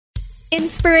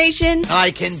Inspiration.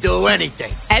 I can do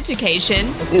anything.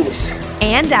 Education. Let's do this.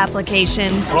 And application.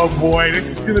 Oh boy,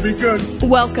 this is going to be good.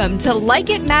 Welcome to Like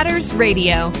It Matters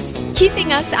Radio.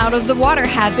 Keeping us out of the water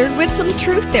hazard with some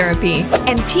truth therapy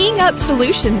and teeing up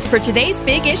solutions for today's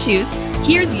big issues.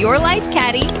 Here's your life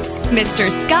caddy, Mr.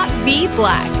 Scott V.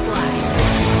 Black.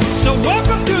 So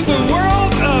welcome to the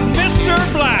world of Mr.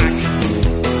 Black.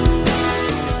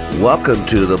 Welcome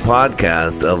to the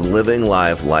podcast of Living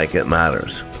Life Like It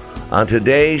Matters. On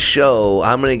today's show,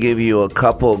 I'm going to give you a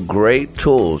couple great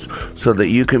tools so that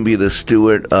you can be the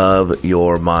steward of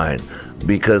your mind.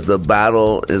 Because the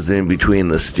battle is in between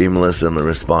the stimulus and the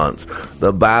response.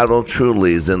 The battle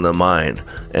truly is in the mind.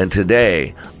 And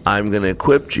today, I'm going to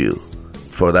equip you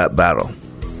for that battle.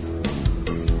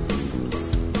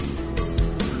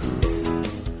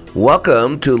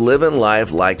 Welcome to Living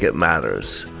Life Like It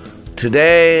Matters.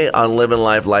 Today on Living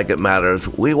Life Like It Matters,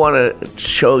 we want to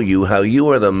show you how you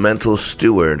are the mental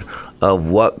steward of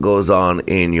what goes on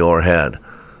in your head.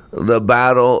 The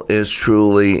battle is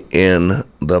truly in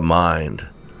the mind.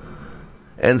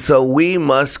 And so we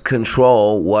must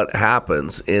control what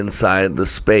happens inside the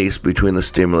space between the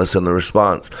stimulus and the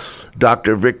response.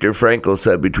 Dr. Viktor Frankl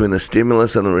said between the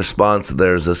stimulus and the response,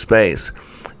 there's a space.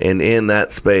 And in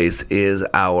that space is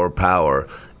our power.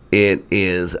 It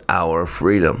is our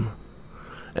freedom.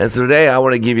 And so today I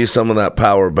want to give you some of that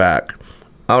power back.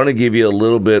 I want to give you a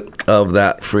little bit of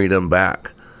that freedom back.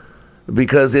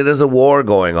 Because it is a war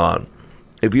going on.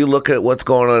 If you look at what's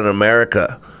going on in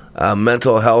America,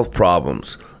 mental health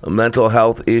problems, mental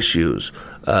health issues,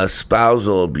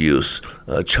 spousal abuse,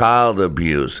 child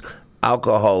abuse,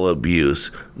 alcohol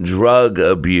abuse, drug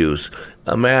abuse.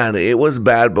 Man, it was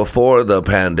bad before the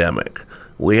pandemic.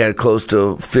 We had close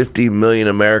to 50 million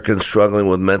Americans struggling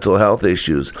with mental health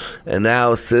issues. And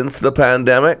now, since the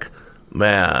pandemic,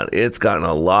 man, it's gotten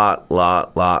a lot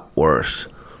worse.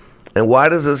 And why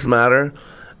does this matter?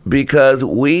 Because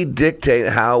we dictate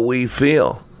how we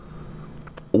feel.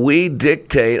 We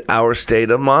dictate our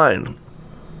state of mind.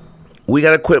 We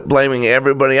got to quit blaming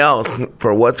everybody else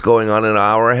for what's going on in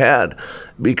our head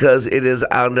because it is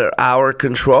under our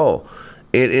control.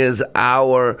 It is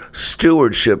our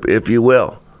stewardship, if you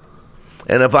will.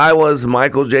 And if I was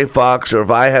Michael J. Fox or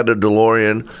if I had a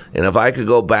DeLorean and if I could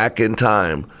go back in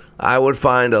time, I would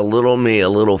find a little me, a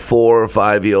little 4 or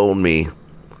 5-year-old me.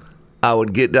 I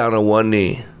would get down on one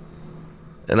knee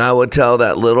and I would tell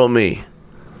that little me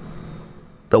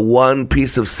the one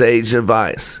piece of sage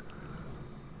advice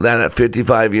that at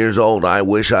 55 years old I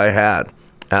wish I had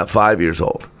at 5 years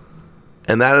old.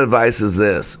 And that advice is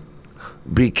this: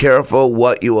 be careful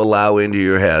what you allow into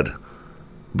your head.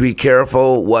 Be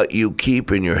careful what you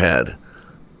keep in your head.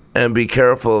 And be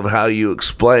careful of how you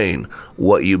explain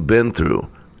what you've been through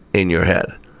in your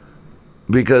head.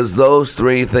 Because those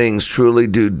three things truly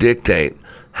do dictate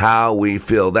how we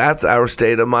feel. That's our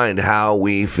state of mind, how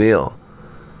we feel.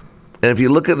 And if you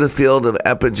look at the field of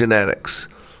epigenetics,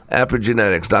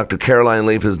 Dr. Caroline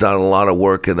Leaf has done a lot of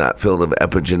work in that field of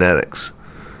epigenetics.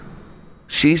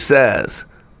 She says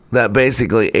that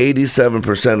basically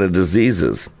 87% of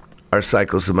diseases are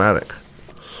psychosomatic.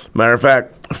 Matter of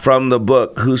fact, from the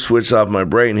book, Who Switched Off My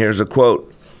Brain, here's a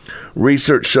quote.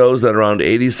 Research shows that around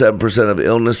 87% of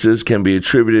illnesses can be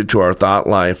attributed to our thought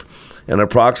life and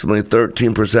approximately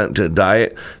 13% to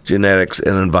diet, genetics,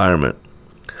 and environment.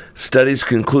 Studies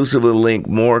conclusively link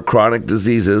more chronic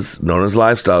diseases, known as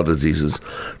lifestyle diseases,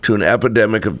 to an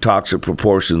epidemic of toxic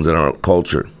proportions in our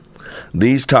culture.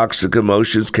 These toxic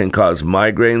emotions can cause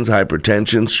migraines,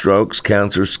 hypertension, strokes,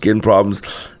 cancer, skin problems,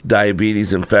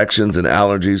 diabetes, infections, and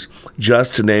allergies,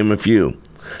 just to name a few.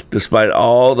 Despite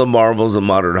all the marvels of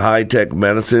modern high-tech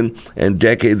medicine and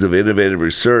decades of innovative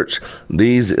research,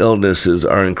 these illnesses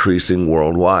are increasing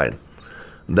worldwide.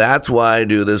 That's why I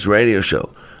do this radio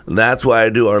show. That's why I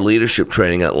do our leadership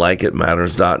training at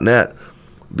likeitmatters.net.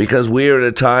 Because we are at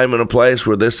a time and a place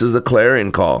where this is a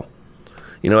clarion call.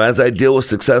 You know, as I deal with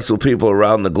successful people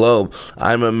around the globe,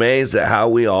 I'm amazed at how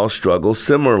we all struggle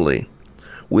similarly.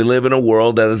 We live in a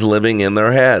world that is living in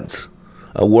their heads,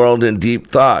 a world in deep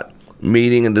thought,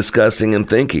 meeting and discussing and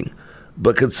thinking.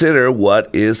 But consider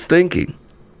what is thinking.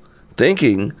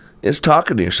 Thinking is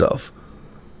talking to yourself.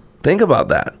 Think about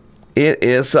that. It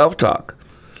is self-talk.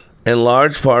 And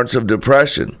large parts of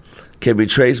depression can be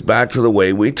traced back to the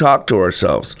way we talk to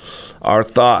ourselves. Our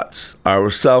thoughts,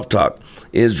 our self-talk,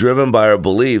 is driven by our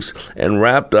beliefs and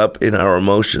wrapped up in our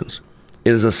emotions.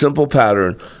 It is a simple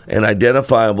pattern and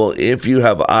identifiable if you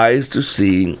have eyes to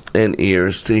see and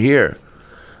ears to hear.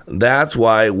 That's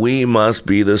why we must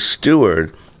be the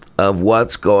steward of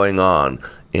what's going on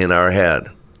in our head.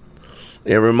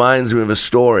 It reminds me of a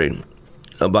story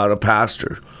about a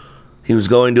pastor. He was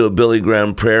going to a Billy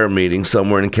Graham prayer meeting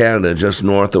somewhere in Canada, just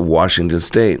north of Washington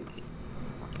State.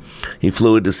 He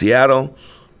flew into Seattle,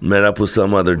 met up with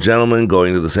some other gentlemen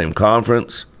going to the same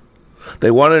conference.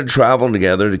 They wanted to travel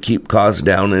together to keep costs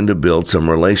down and to build some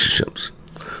relationships.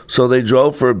 So they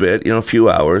drove for a bit, a few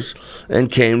hours,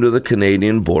 and came to the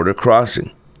Canadian border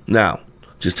crossing. Now,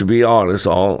 just to be honest,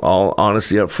 all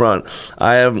honesty up front,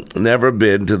 I have never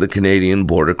been to the Canadian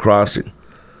border crossing.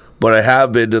 But I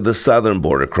have been to the southern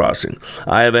border crossing.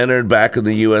 I have entered back in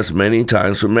the U.S. many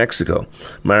times from Mexico.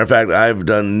 Matter of fact, I've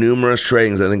done numerous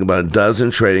trainings, I think about a dozen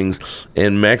trainings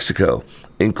in Mexico,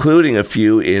 including a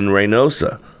few in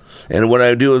Reynosa. And what I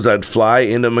would do is I'd fly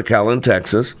into McAllen,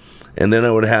 Texas, and then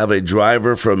I would have a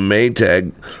driver from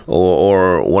Maytag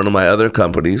or one of my other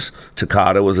companies.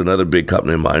 Takata was another big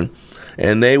company of mine.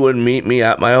 And they would meet me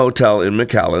at my hotel in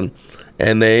McAllen,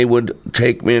 and they would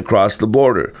take me across the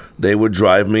border. They would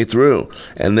drive me through.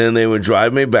 And then they would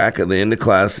drive me back at the end of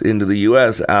class into the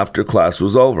U.S. after class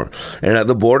was over. And at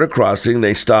the border crossing,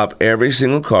 they stop every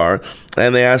single car,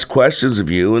 and they ask questions of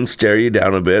you and stare you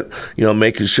down a bit,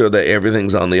 making sure that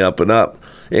everything's on the up and up.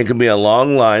 It can be a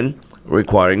long line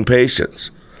requiring patience.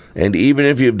 And even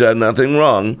if you've done nothing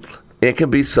wrong, it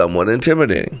can be somewhat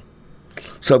intimidating.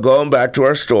 So going back to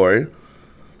our story,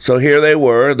 so here they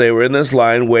were in this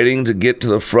line waiting to get to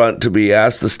the front to be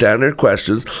asked the standard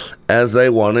questions as they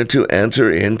wanted to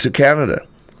enter into Canada.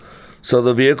 So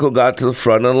the vehicle got to the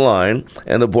front of the line,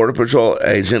 and the Border Patrol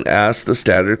agent asked the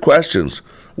standard questions.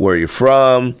 Where are you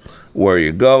from? Where are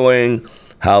you going?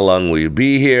 How long will you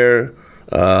be here?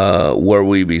 Where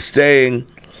will you be staying?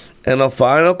 And the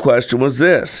final question was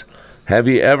this: have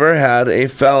you ever had a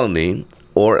felony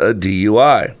or a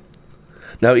DUI?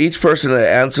 Now, each person had to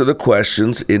answer the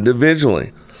questions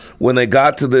individually. When they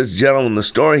got to this gentleman, the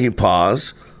story, he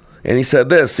paused, and he said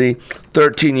this: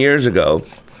 13 years ago,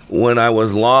 when I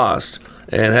was lost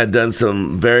and had done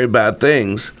some very bad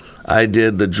things, I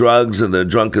did the drugs and the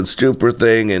drunken stupor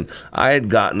thing, and I had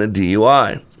gotten a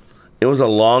DUI. It was a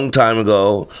long time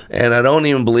ago, and I don't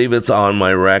even believe it's on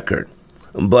my record.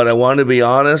 But I wanted to be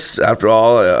honest. After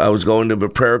all, I was going to a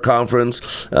prayer conference,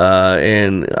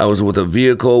 and I was with a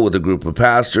vehicle with a group of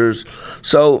pastors.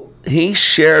 So he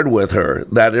shared with her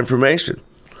that information.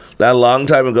 That long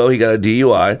time ago, he got a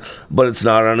DUI, but it's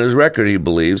not on his record, he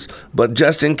believes. But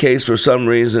just in case for some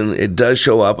reason it does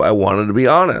show up, I wanted to be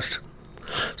honest.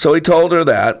 So he told her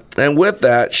that, and with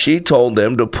that, she told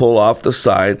them to pull off the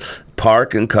side,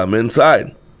 park, and come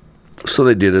inside. So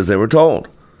they did as they were told.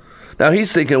 Now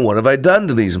he's thinking, what have I done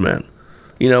to these men?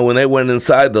 When they went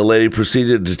inside, the lady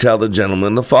proceeded to tell the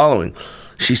gentleman the following.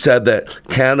 She said that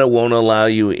Canada won't allow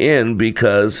you in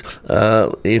because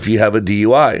if you have a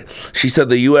DUI. She said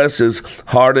the U.S. is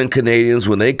hard on Canadians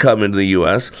when they come into the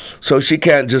U.S., so she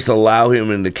can't just allow him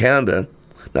into Canada.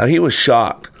 Now he was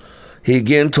shocked. He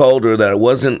again told her that it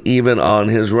wasn't even on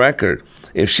his record.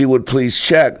 If she would please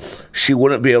check, she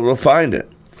wouldn't be able to find it.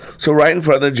 So right in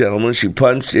front of the gentleman, she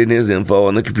punched in his info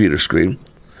on the computer screen.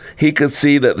 He could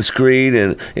see that the screen,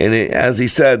 and as he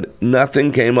said,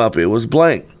 nothing came up. It was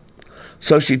blank.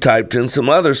 So she typed in some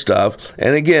other stuff,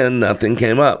 and again, nothing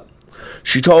came up.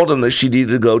 She told him that she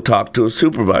needed to go talk to a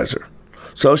supervisor.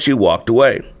 So she walked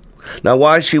away. Now,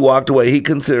 why she walked away, he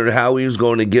considered how he was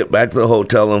going to get back to the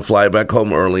hotel and fly back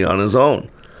home early on his own.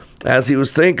 As he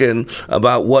was thinking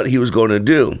about what he was going to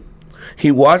do,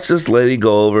 he watched this lady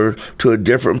go over to a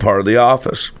different part of the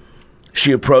office.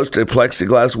 She approached a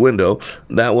plexiglass window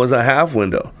that was a half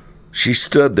window. She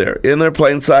stood there in their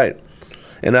plain sight,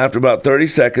 and after about 30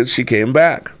 seconds, she came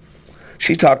back.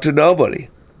 She talked to nobody.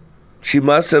 She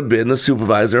must have been the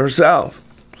supervisor herself.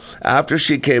 After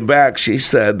she came back, she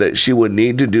said that she would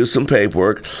need to do some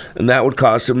paperwork, and that would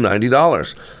cost him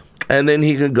 $90, and then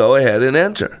he could go ahead and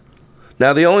enter.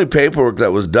 Now, the only paperwork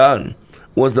that was done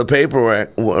was the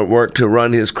paperwork to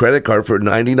run his credit card for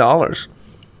 $90.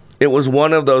 It was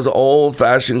one of those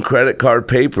old-fashioned credit card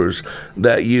papers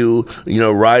that you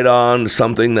write on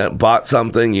something that bought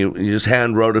something. You just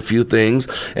hand wrote a few things,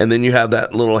 and then you have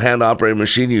that little hand-operated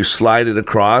machine. You slide it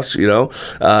across,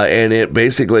 and it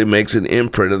basically makes an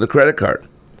imprint of the credit card.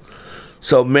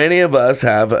 So many of us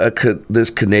have this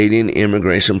Canadian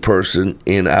immigration person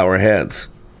in our heads.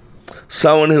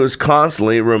 Someone who is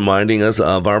constantly reminding us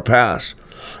of our past.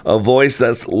 A voice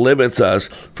that limits us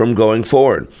from going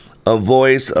forward. A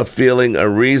voice of feeling a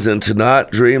reason to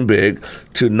not dream big,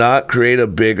 to not create a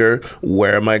bigger,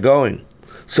 where am I going?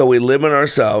 So we limit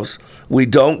ourselves. We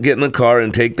don't get in the car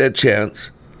and take that chance.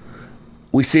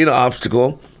 We see an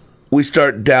obstacle. We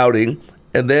start doubting.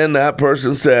 And then that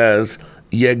person says,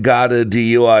 you got a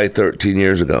DUI 13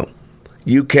 years ago.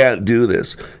 You can't do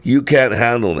this. You can't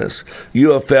handle this.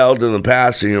 You have failed in the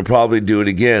past and you'll probably do it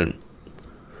again.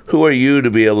 Who are you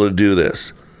to be able to do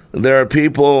this? There are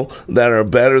people that are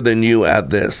better than you at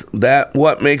this.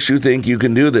 What makes you think you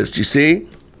can do this? Do you see?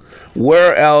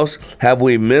 Where else have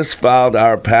we misfiled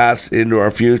our past into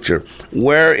our future?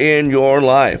 Where in your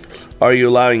life are you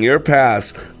allowing your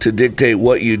past to dictate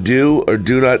what you do or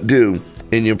do not do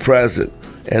in your present,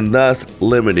 and thus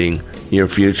limiting your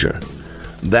future?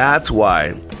 That's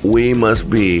why we must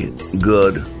be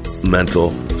good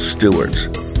mental stewards.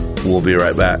 We'll be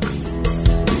right back.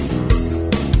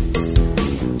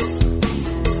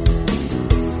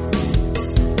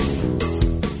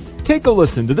 Take a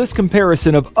listen to this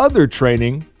comparison of other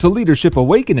training to Leadership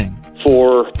Awakening.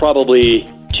 For probably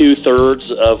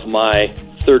 2/3 of my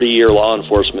 30-year law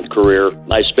enforcement career,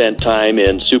 I spent time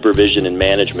in supervision and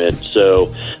management.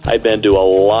 So I've been to a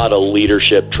lot of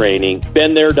leadership training.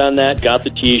 Been there, done that, got the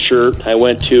T-shirt. I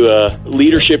went to a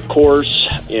leadership course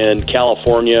in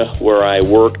California where I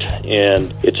worked,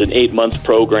 and it's an 8-month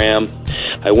program.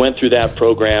 I went through that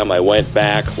program. I went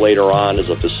back later on as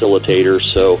a facilitator,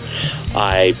 so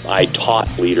I taught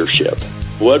leadership.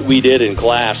 What we did in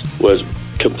class was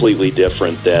completely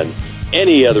different than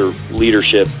any other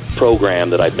leadership program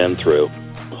that I've been through.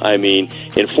 I mean,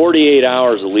 in 48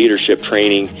 hours of leadership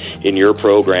training in your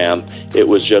program, it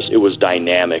was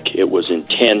dynamic, it was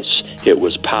intense, it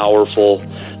was powerful.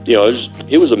 You know,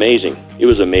 it was amazing. It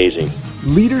was amazing.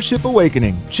 Leadership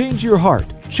Awakening. Change your heart,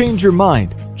 change your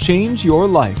mind, change your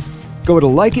life. Go to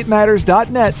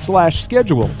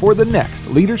likeitmatters.net/schedule for the next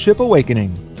Leadership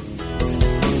Awakening.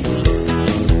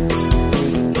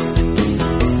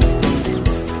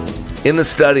 In the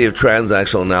study of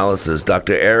transactional analysis,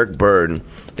 Dr. Eric Byrne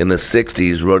in the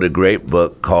 60s wrote a great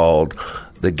book called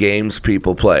The Games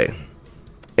People Play.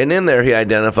 And in there he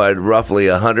identified roughly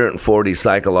 140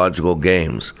 psychological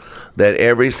games that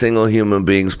every single human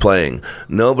being's playing.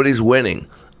 Nobody's winning,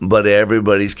 but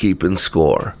everybody's keeping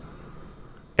score.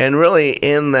 And really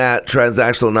in that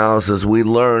transactional analysis, we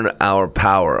learn our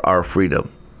power, our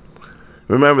freedom.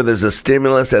 Remember, there's a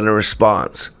stimulus and a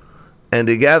response. And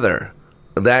together,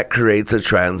 that creates a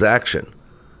transaction.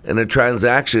 And a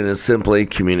transaction is simply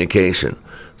communication.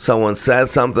 Someone says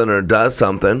something or does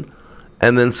something,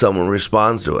 and then someone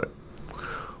responds to it.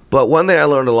 But one thing I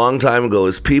learned a long time ago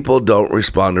is people don't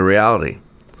respond to reality.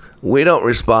 We don't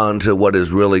respond to what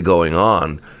is really going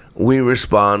on. We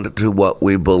respond to what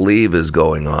we believe is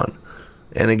going on.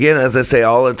 And again, as I say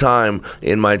all the time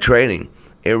in my training,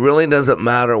 it really doesn't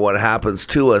matter what happens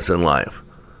to us in life.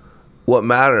 What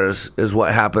matters is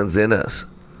what happens in us.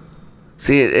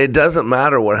 See, it doesn't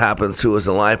matter what happens to us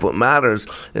in life. What matters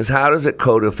is how does it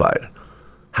codified?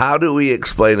 How do we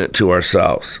explain it to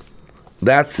ourselves?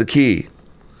 That's the key.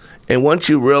 And once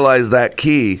you realize that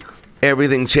key,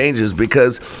 everything changes,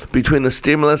 because between the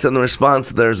stimulus and the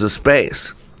response, there's a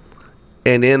space.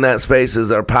 And in that space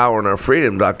is our power and our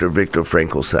freedom, Dr. Viktor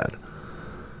Frankl said.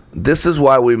 This is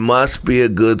why we must be a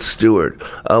good steward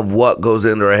of what goes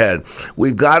into our head.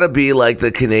 We've got to be like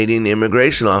the Canadian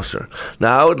immigration officer.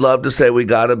 Now, I would love to say we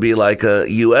got to be like a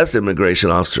U.S. immigration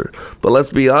officer. But let's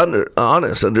be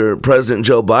honest. Under President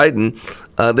Joe Biden,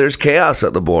 there's chaos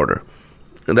at the border.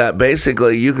 That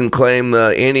basically you can claim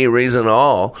any reason at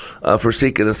all for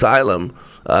seeking asylum,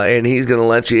 and he's going to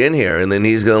let you in here, and then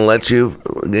he's going to let you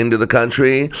into the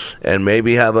country and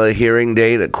maybe have a hearing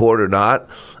date at court or not,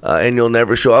 and you'll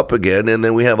never show up again. And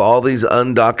then we have all these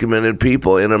undocumented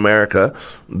people in America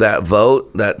that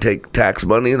vote, that take tax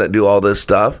money, that do all this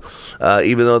stuff,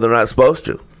 even though they're not supposed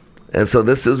to. And so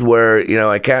this is where,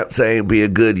 I can't say be a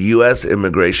good U.S.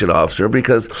 immigration officer,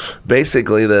 because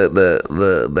basically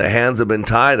the hands have been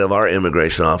tied of our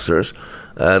immigration officers.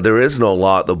 There is no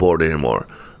law at the border anymore.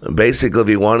 Basically, if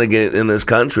you want to get in this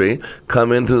country,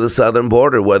 come in through the southern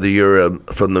border, whether you're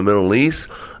from the Middle East,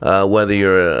 whether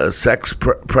you're a sex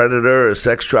predator, a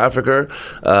sex trafficker,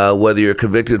 whether you're a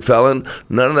convicted felon.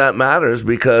 None of that matters,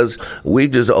 because we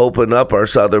just opened up our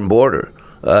southern border.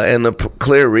 And the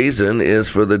clear reason is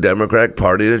for the Democratic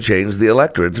Party to change the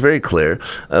electorate. It's very clear.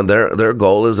 Their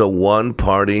goal is a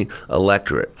one-party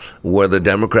electorate where the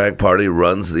Democratic Party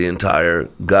runs the entire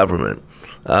government.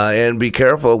 And be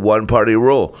careful of one-party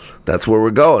rule. That's where we're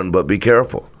going, but be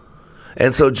careful.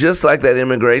 And so just like that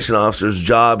immigration officer's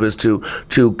job is to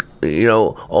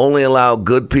only allow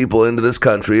good people into this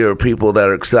country, or people that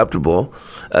are acceptable,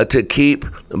 to keep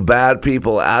bad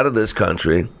people out of this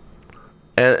country.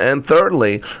 And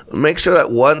thirdly, make sure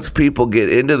that once people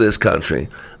get into this country,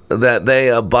 that they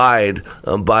abide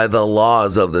by the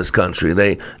laws of this country.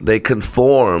 They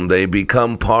conform. They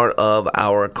become part of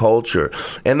our culture.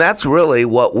 And that's really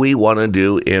what we want to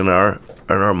do in our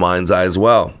in our mind's eye as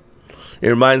well. It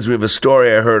reminds me of a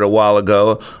story I heard a while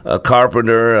ago. A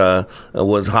carpenter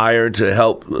was hired to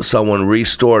help someone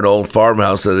restore an old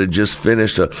farmhouse that had just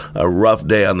finished a rough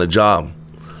day on the job.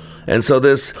 And so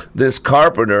this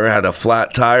carpenter had a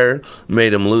flat tire,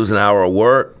 made him lose an hour of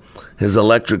work. His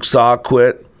electric saw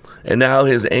quit, and now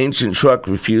his ancient truck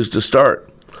refused to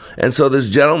start. And so this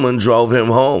gentleman drove him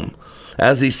home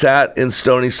as he sat in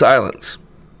stony silence.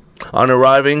 On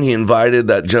arriving, he invited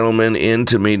that gentleman in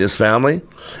to meet his family,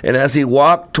 and as he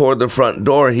walked toward the front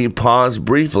door, he paused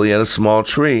briefly at a small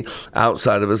tree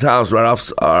outside of his house, right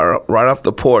off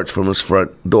the porch from his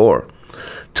front door.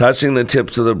 Touching the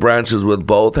tips of the branches with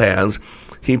both hands,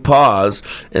 he paused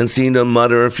and seemed to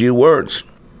mutter a few words.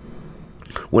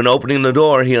 When opening the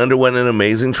door, he underwent an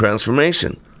amazing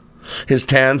transformation. His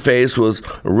tan face was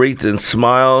wreathed in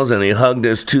smiles, and he hugged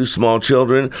his 2 small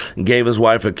children and gave his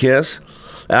wife a kiss.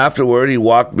 Afterward, he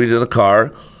walked me to the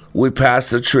car. We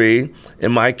passed the tree,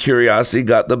 and my curiosity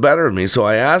got the better of me, so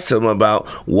I asked him about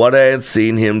what I had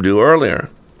seen him do earlier.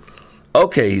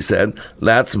 Okay, he said,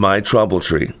 that's my trouble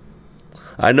tree.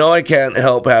 I know I can't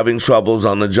help having troubles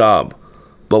on the job,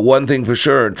 but one thing for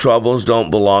sure, troubles don't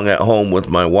belong at home with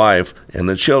my wife and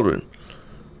the children.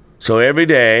 So every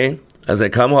day, as I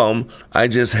come home, I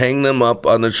just hang them up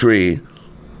on the tree.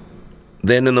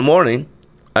 Then in the morning,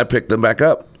 I pick them back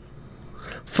up.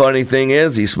 Funny thing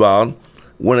is, he smiled,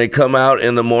 when I come out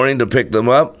in the morning to pick them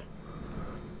up,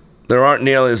 there aren't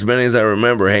nearly as many as I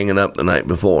remember hanging up the night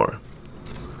before.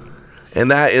 And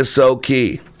that is so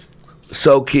key,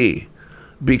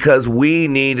 because we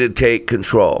need to take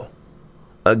control.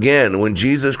 Again, when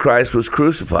Jesus Christ was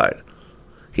crucified,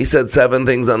 he said 7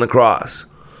 things on the cross.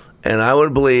 And I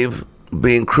would believe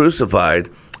being crucified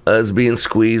as being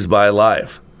squeezed by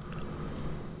life.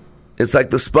 It's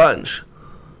like the sponge.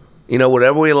 You know,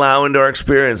 whatever we allow into our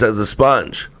experience as a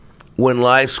sponge, when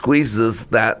life squeezes,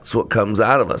 that's what comes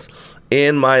out of us.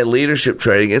 In my leadership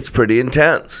training, it's pretty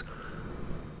intense.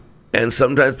 And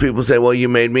sometimes people say, well, you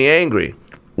made me angry.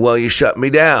 Well, you shut me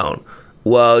down.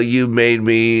 Well, you made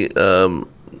me, become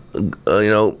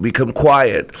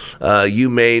quiet. You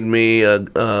made me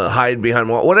hide behind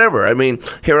wall. Whatever. I mean,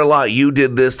 hear a lot. You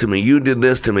did this to me. You did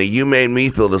this to me. You made me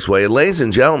feel this way. Ladies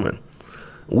and gentlemen,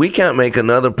 we can't make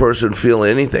another person feel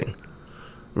anything.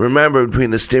 Remember,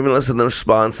 between the stimulus and the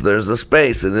response, there's a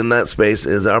space, and in that space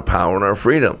is our power and our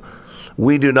freedom.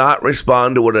 We do not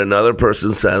respond to what another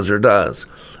person says or does.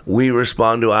 We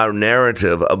respond to our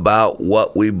narrative about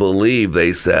what we believe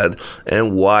they said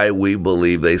and why we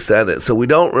believe they said it. So we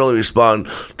don't really respond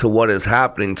to what is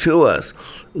happening to us.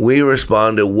 We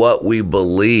respond to what we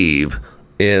believe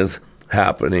is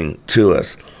happening to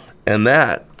us. And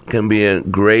that can be a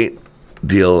great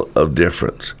deal of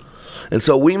difference. And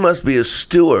so we must be a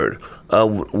steward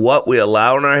of what we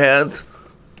allow in our heads,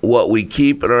 what we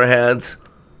keep in our heads,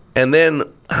 and then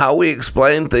how we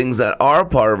explain things that are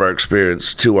part of our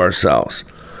experience to ourselves.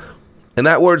 And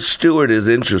that word steward is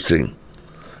interesting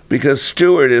because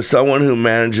steward is someone who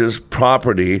manages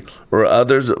property or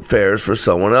others' affairs for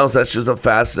someone else. That's just a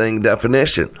fascinating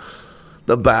definition.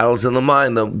 The battles in the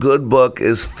mind. The good book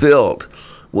is filled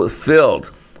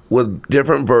with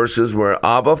different verses where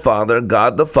Abba Father,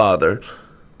 God the Father,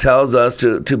 tells us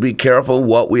to be careful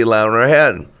what we allow in our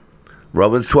head.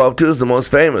 Romans 12:2 is the most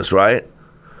famous, right?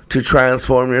 To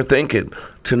transform your thinking,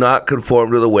 to not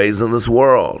conform to the ways of this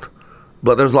world.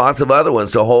 But there's lots of other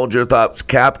ones. To hold your thoughts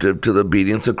captive to the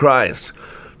obedience of Christ.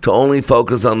 To only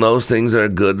focus on those things that are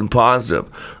good and positive.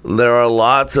 There are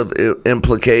lots of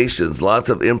implications, lots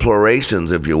of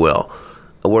implorations, if you will,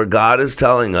 where God is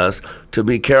telling us to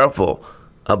be careful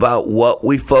about what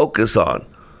we focus on,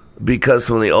 because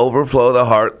from the overflow of the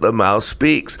heart, the mouth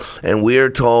speaks. And we are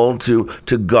told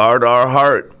to guard our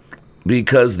heart,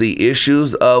 because the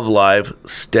issues of life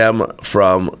stem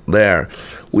from there.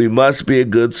 We must be a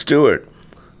good steward.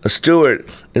 A steward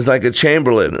is like a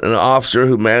chamberlain, an officer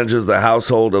who manages the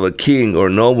household of a king or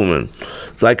nobleman.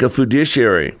 It's like a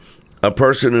fiduciary, a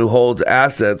person who holds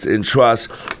assets in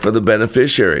trust for the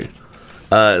beneficiary.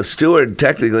 Steward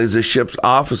technically is a ship's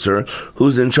officer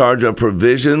who's in charge of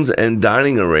provisions and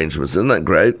dining arrangements. Isn't that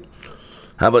great?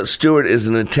 How about steward is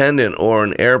an attendant or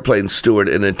an airplane steward,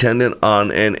 an attendant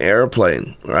on an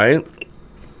airplane, right?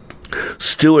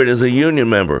 Steward is a union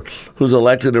member who's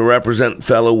elected to represent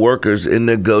fellow workers in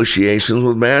negotiations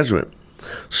with management.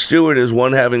 Steward is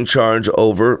one having charge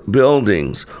over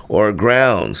buildings or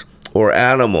grounds or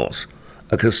animals.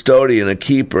 A custodian, a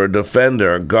keeper, a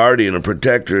defender, a guardian, a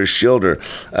protector, a shielder,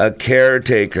 a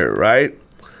caretaker, right?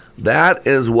 That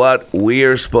is what we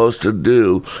are supposed to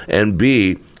do and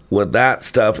be with that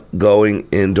stuff going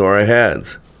into our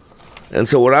heads. And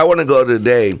so what I want to go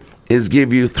today is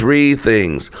give you three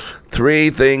things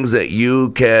that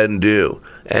you can do,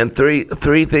 and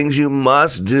three things you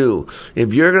must do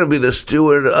if you're going to be the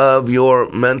steward of your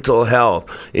mental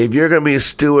health. If you're going to be a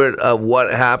steward of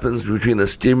what happens between the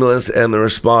stimulus and the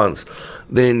response,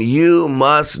 then you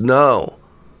must know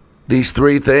these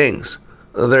three things.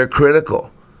 They're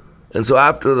critical. And so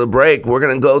after the break, we're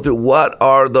going to go through what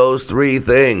are those three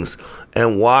things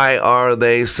and why are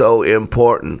they so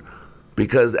important.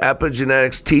 Because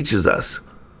epigenetics teaches us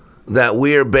that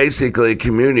we are basically a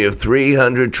community of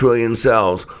 300 trillion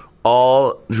cells,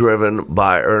 all driven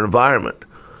by our environment.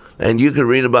 And you can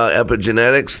read about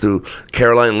epigenetics through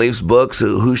Caroline Leaf's books,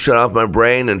 Who Shut Off My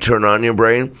Brain and Turn On Your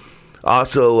Brain.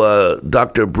 Also,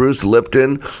 Dr. Bruce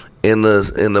Lipton in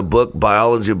the book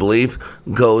Biology of Belief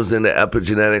goes into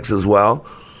epigenetics as well.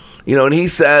 And he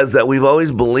says that we've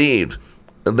always believed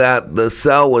that the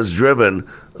cell was driven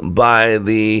by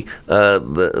the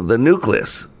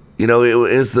nucleus. It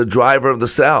is the driver of the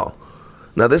cell.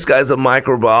 Now, this guy's a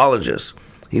microbiologist.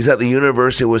 He's at the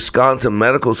University of Wisconsin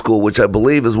Medical School, which I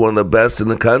believe is one of the best in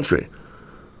the country.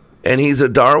 And he's a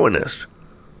Darwinist.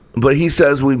 But he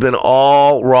says we've been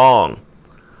all wrong.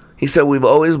 He said we've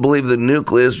always believed the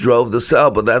nucleus drove the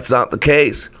cell, but that's not the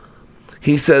case.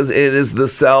 He says it is the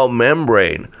cell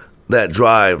membrane that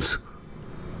drives.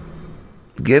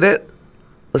 Get it?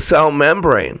 The cell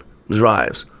membrane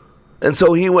drives. And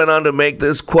so he went on to make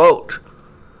this quote.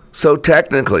 So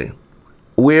technically,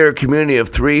 we're a community of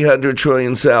 300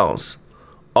 trillion cells,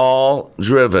 all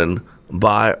driven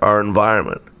by our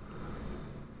environment.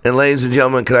 And ladies and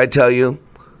gentlemen, can I tell you,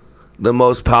 the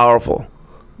most powerful,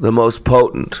 the most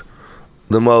potent,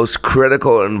 the most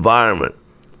critical environment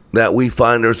that we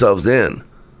find ourselves in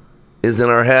is in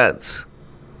our heads.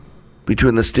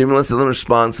 Between the stimulus and the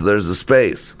response, there's a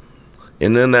space.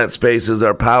 And in that space is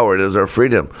our power, it is our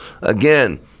freedom.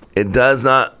 Again, it does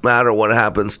not matter what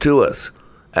happens to us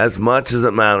as much as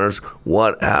it matters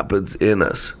what happens in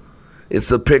us. It's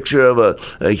the picture of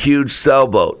a huge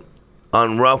sailboat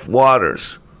on rough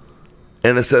waters,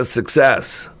 and it says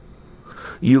success.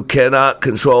 You cannot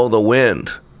control the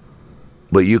wind,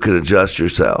 but you can adjust your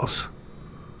sails.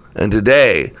 And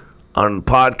today, on the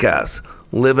podcast,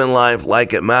 Living Life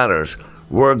Like It Matters,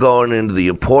 we're going into the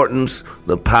importance,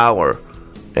 the power,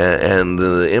 and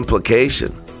the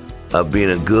implication of being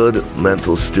a good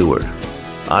mental steward.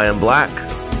 I am Black,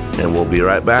 and we'll be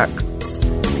right back.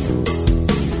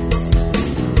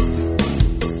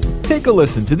 Take a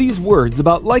listen to these words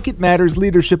about Like It Matters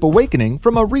Leadership Awakening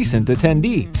from a recent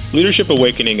attendee. Leadership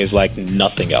Awakening is like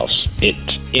nothing else.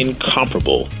 It's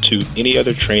incomparable to any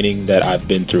other training that I've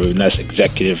been through, and that's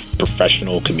executive,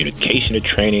 professional, communication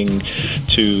training,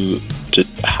 to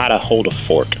how to hold a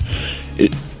fork.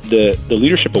 The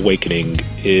Leadership Awakening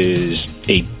is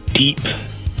a deep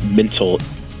mental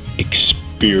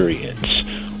experience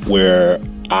where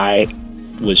I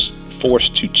was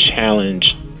forced to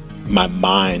challenge my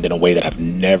mind in a way that I've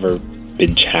never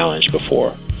been challenged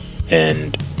before,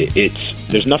 and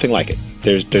there's nothing like it.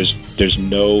 There's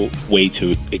no way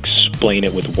to explain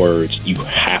it with words. You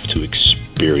have to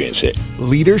experience it.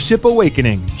 Leadership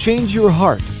Awakening. Change your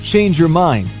heart, change your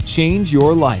mind, change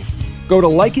your life. Go to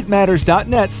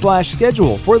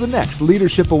likeitmatters.net/schedule for the next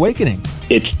Leadership Awakening.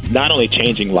 It's not only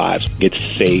changing lives, it's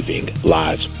saving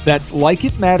lives. That's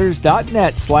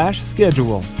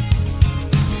likeitmatters.net/schedule.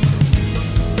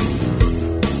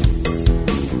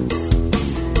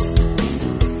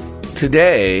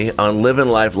 Today on Living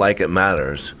Life Like It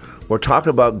Matters, we're talking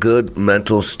about good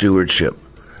mental stewardship,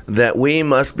 that we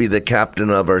must be the captain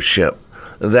of our ship,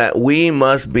 that we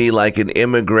must be like an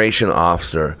immigration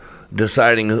officer,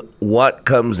 deciding what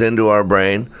comes into our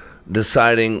brain,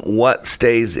 deciding what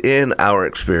stays in our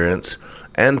experience,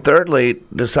 and thirdly,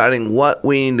 deciding what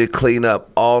we need to clean up,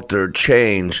 alter,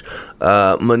 change,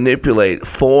 manipulate,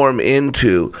 form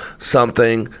into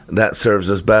something that serves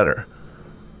us better.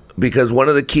 Because one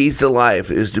of the keys to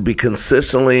life is to be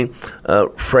consistently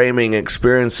framing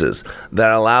experiences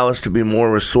that allow us to be more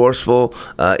resourceful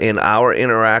in our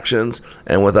interactions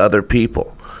and with other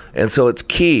people. And so it's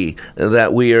key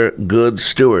that we are good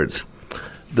stewards.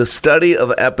 The study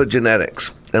of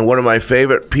epigenetics, and one of my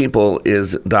favorite people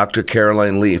is Dr.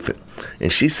 Caroline Leaf,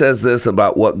 and she says this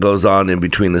about what goes on in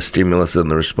between the stimulus and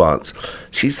the response.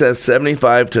 She says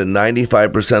 75 to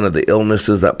 95% of the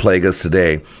illnesses that plague us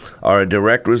today are a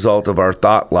direct result of our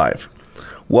thought life.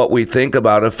 What we think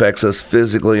about affects us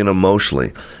physically and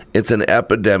emotionally. It's an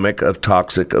epidemic of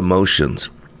toxic emotions.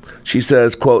 She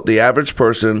says, quote, the average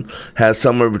person has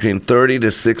somewhere between 30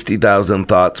 to 60,000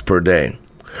 thoughts per day.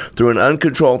 Through an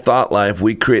uncontrolled thought life,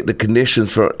 we create the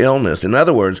conditions for illness. In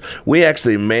other words, we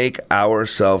actually make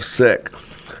ourselves sick.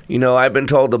 You know, I've been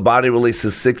told the body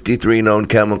releases 63 known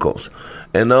chemicals.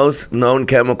 And those known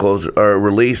chemicals are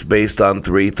released based on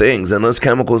three things. And those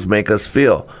chemicals make us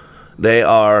feel. They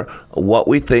are what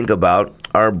we think about,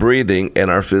 our breathing, and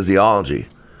our physiology.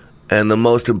 And the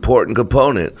most important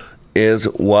component is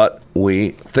what we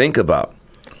think about.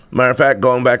 Matter of fact,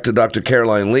 going back to Dr.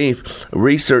 Caroline Leaf,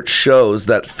 research shows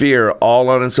that fear all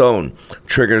on its own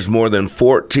triggers more than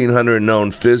 1,400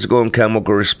 known physical and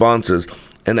chemical responses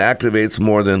and activates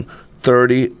more than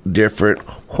 30 different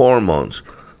hormones.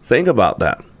 Think about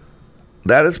that.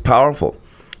 That is powerful.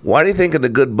 Why do you think in the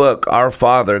good book, Our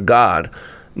Father, God,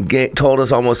 told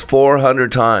us almost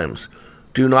 400 times,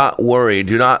 do not worry,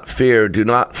 do not fear, do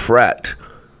not fret,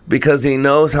 because he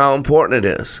knows how important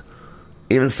it is.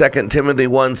 Even 2 Timothy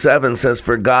 1:7 says,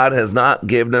 for God has not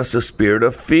given us a spirit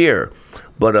of fear,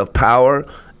 but of power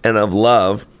and of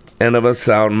love and of a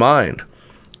sound mind.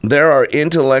 There are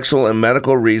intellectual and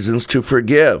medical reasons to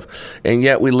forgive, and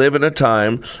yet we live in a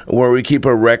time where we keep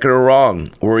a record of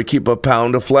wrong, where we keep a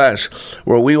pound of flesh,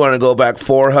 where we want to go back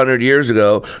 400 years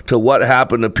ago to what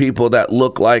happened to people that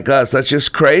look like us. That's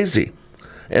just crazy.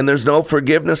 And there's no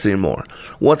forgiveness anymore.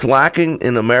 What's lacking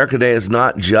in America today is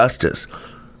not justice.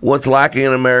 What's lacking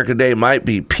in America today might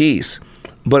be peace,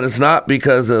 but it's not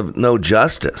because of no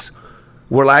justice.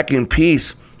 We're lacking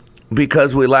peace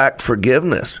because we lack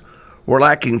forgiveness. We're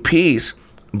lacking peace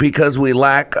because we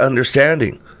lack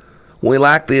understanding. We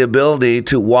lack the ability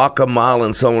to walk a mile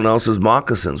in someone else's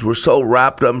moccasins. We're so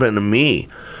wrapped up into me.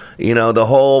 You know, the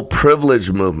whole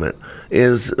privilege movement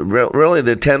is really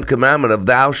the 10th commandment of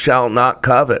thou shalt not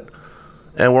covet.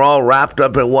 And we're all wrapped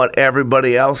up in what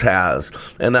everybody else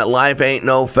has, and that life ain't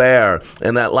no fair,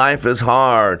 and that life is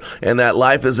hard, and that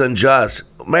life is unjust.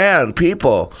 Man,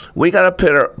 people, we got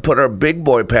to put our big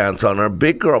boy pants on, our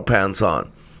big girl pants on.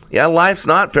 Yeah, life's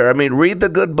not fair. I mean, read the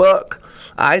good book.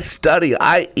 I study,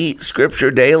 I eat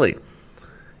scripture daily.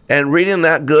 And reading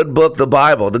that good book, the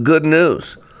Bible, the good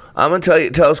news, I'm going to tell you,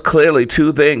 it tells clearly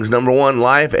two things. Number one,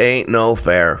 life ain't no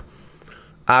fair.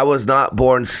 I was not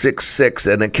born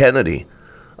 6'6" and a Kennedy.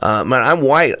 Man, I'm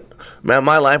white. Man,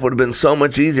 my life would have been so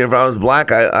much easier if I was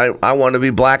black. I want to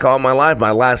be black all my life.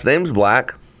 My last name's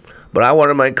black, but I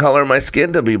wanted my color of my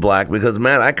skin to be black because,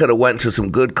 man, I could have went to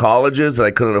some good colleges that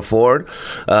I couldn't afford.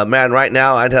 Man, right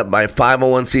now I'd have my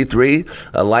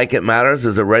 501c3. Like It Matters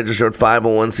is a registered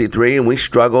 501c3, and we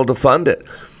struggle to fund it.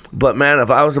 But, man,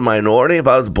 if I was a minority, if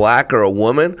I was black or a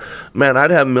woman, man, I'd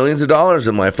have millions of dollars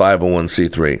in my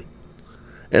 501c3.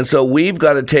 And so we've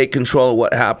got to take control of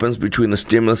what happens between the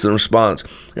stimulus and response.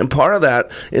 And part of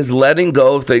that is letting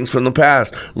go of things from the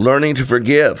past, learning to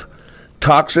forgive.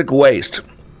 Toxic waste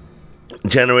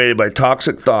generated by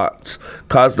toxic thoughts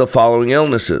cause the following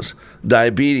illnesses: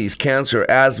 diabetes, cancer,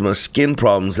 asthma, skin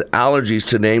problems, allergies,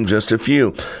 to name just a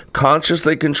few.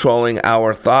 Consciously controlling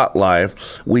our thought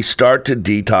life, we start to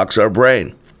detox our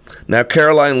brain. Now,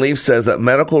 Caroline Leaf says that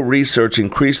medical research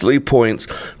increasingly points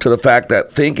to the fact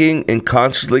that thinking and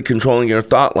consciously controlling your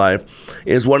thought life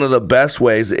is one of the best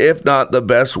ways, if not the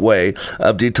best way,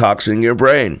 of detoxing your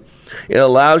brain. It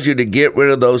allows you to get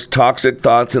rid of those toxic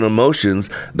thoughts and emotions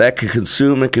that can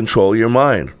consume and control your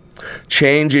mind.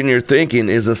 Change in your thinking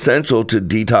is essential to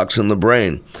detoxing the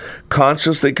brain.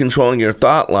 Consciously controlling your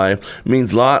thought life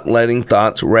means not letting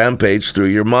thoughts rampage through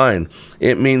your mind.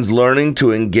 It means learning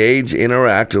to engage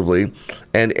interactively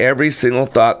and every single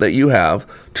thought that you have,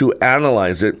 to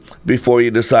analyze it before you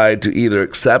decide to either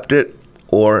accept it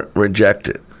or reject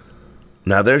it.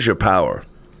 Now there's your power.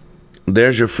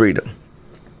 There's your freedom.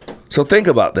 So think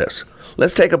about this.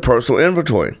 Let's take a personal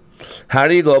inventory. How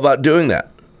do you go about doing that?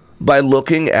 By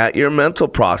looking at your mental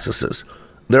processes.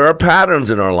 There are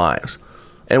patterns in our lives.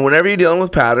 And whenever you're dealing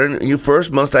with pattern, you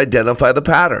first must identify the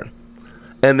pattern.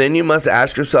 And then you must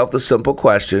ask yourself the simple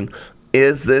question,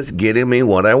 is this getting me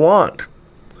what I want?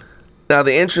 Now,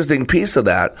 the interesting piece of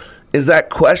that is that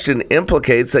question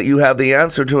implicates that you have the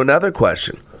answer to another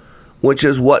question, which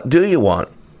is, what do you want?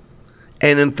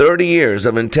 And in 30 years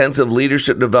of intensive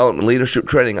leadership development, leadership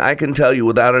training, I can tell you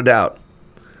without a doubt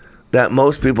that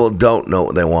most people don't know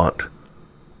what they want,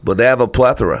 but they have a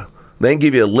plethora. They can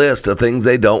give you a list of things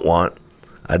they don't want.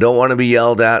 I don't want to be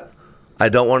yelled at. I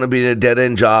don't want to be in a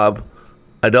dead-end job.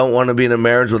 I don't want to be in a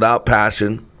marriage without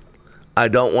passion. I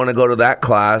don't want to go to that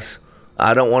class.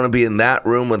 I don't want to be in that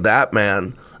room with that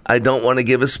man. I don't want to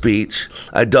give a speech.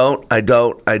 I don't.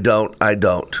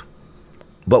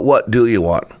 But what do you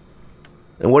want?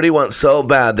 And what do you want so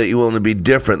bad that you want to be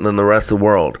different than the rest of the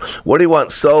world? What do you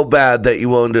want so bad that you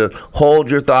want to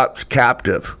hold your thoughts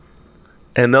captive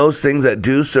And those things that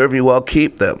do serve you well,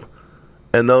 keep them.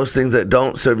 And those things that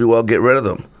don't serve you well, get rid of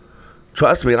them.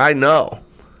 Trust me, I know.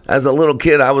 As a little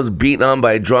kid, I was beaten on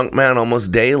by a drunk man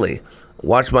almost daily.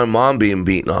 Watched my mom being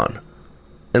beaten on.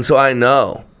 And so I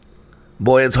know.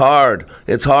 Boy, it's hard.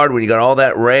 It's hard when you got all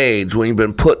that rage, when you've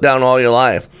been put down all your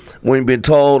life, when you've been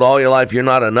told all your life you're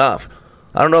not enough.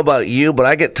 I don't know about you, but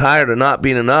I get tired of not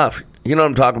being enough. You know what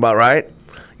I'm talking about, right?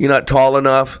 You're not tall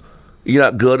enough. You're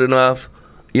not good enough.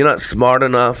 You're not smart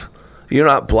enough. You're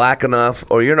not black enough,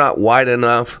 or you're not white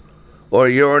enough, or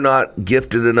you're not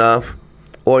gifted enough,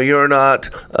 or you're not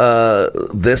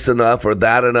this enough or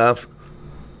that enough.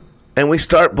 And we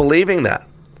start believing that.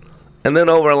 And then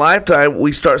over a lifetime,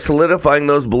 we start solidifying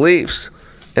those beliefs,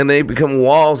 and they become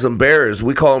walls and barriers.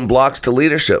 We call them blocks to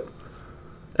leadership.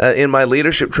 In my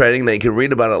leadership training that you can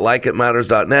read about at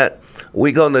likeitmatters.net,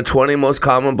 we go in the 20 most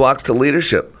common blocks to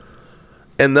leadership.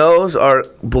 And those are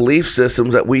belief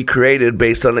systems that we created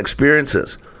based on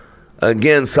experiences.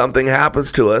 Again, something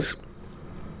happens to us.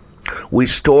 We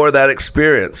store that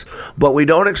experience, but we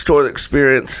don't store the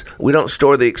experience. We don't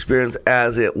store the experience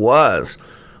as it was.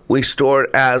 We store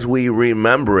it as we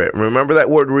remember it. Remember that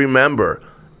word remember.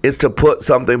 It's to put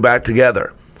something back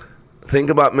together. Think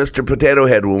about Mr. Potato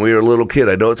Head when we were a little kid.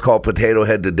 I know it's called Potato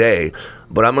Head today,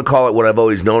 but I'm going to call it what I've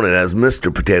always known it as,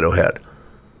 Mr. Potato Head.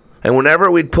 And whenever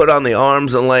we'd put on the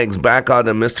arms and legs back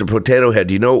onto Mr. Potato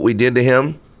Head, you know what we did to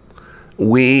him?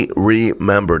 We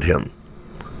remembered him.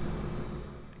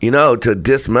 You know, to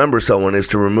dismember someone is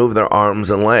to remove their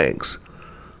arms and legs.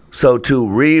 So to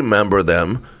remember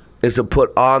them is to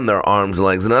put on their arms and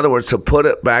legs. In other words, to put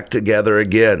it back together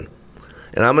again.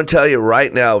 And I'm going to tell you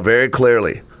right now very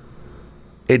clearly,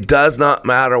 it does not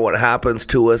matter what happens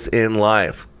to us in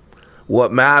life.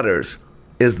 What matters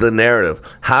is the narrative.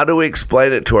 How do we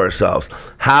explain it to ourselves?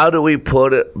 How do we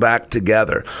put it back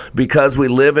together? Because we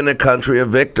live in a country of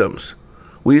victims.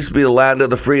 We used to be the land of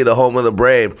the free, the home of the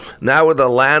brave. Now we're the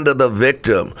land of the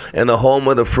victim and the home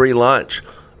of the free lunch.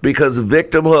 Because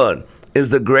victimhood is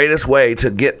the greatest way to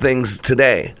get things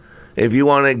today. If you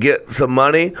want to get some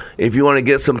money, if you want to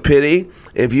get some pity,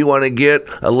 if you want to get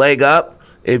a leg up,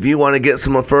 if you want to get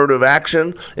some affirmative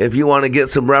action, if you want to get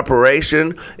some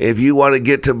reparation, if you want to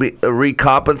get to be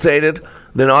recompensated,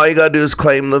 then all you got to do is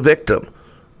claim the victim.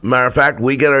 Matter of fact,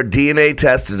 we get our DNA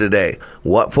tested today.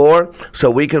 What for? So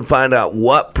we can find out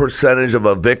what percentage of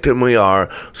a victim we are,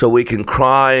 so we can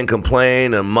cry and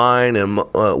complain and whine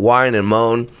and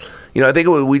moan. You know, I think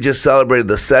we just celebrated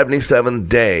the 77th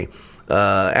day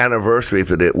anniversary,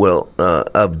 if it will,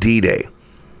 of D-Day.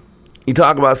 You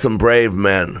talk about some brave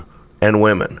men and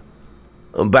women.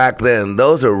 Back then,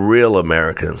 those are real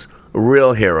Americans,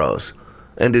 real heroes.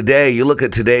 And today, you look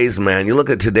at today's man, you look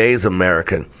at today's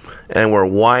American, and we're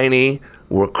whiny,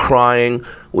 we're crying,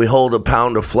 we hold a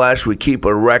pound of flesh, we keep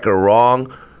a record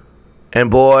wrong.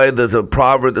 And boy, there's a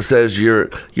proverb that says your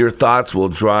thoughts will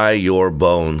dry your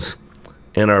bones.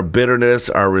 And our bitterness,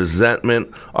 our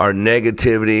resentment, our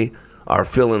negativity, our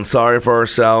feeling sorry for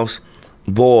ourselves,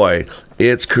 boy,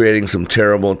 it's creating some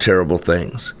terrible, terrible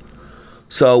things.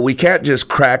 So we can't just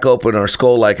crack open our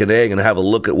skull like an egg and have a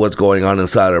look at what's going on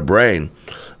inside our brain.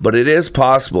 But it is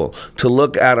possible to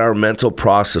look at our mental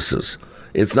processes.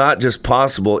 It's not just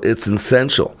possible, it's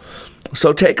essential.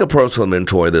 So take a personal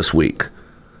inventory this week.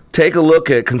 Take a look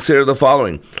at, consider the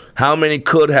following. How many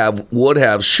could have, would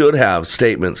have, should have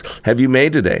statements have you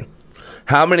made today?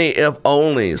 How many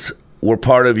if-onlys were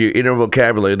part of your inner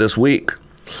vocabulary this week?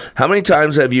 How many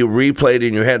times have you replayed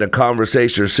in your head a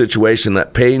conversation or situation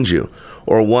that pains you,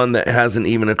 or one that hasn't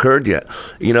even occurred yet?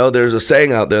 You know, there's a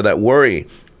saying out there that worry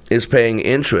is paying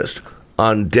interest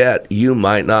on debt you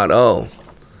might not owe.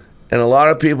 And a lot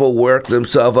of people work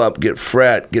themselves up, get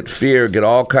fret, get fear, get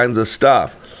all kinds of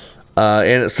stuff.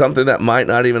 And it's something that might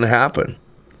not even happen.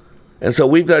 And so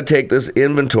we've got to take this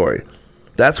inventory.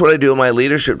 That's what I do in my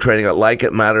leadership training at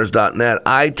likeitmatters.net.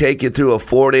 I take you through a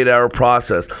 48-hour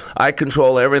process. I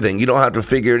control everything. You don't have to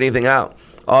figure anything out.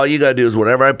 All you got to do is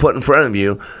whatever I put in front of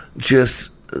you,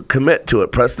 just commit to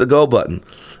it. Press the go button.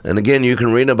 And again, you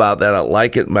can read about that at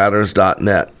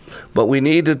likeitmatters.net. But we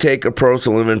need to take a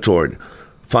personal inventory.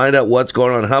 Find out what's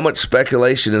going on. How much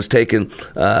speculation is taken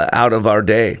out of our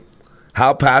day?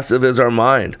 How passive is our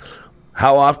mind?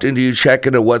 How often do you check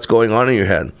into what's going on in your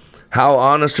head? How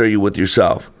honest are you with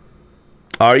yourself?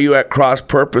 Are you at cross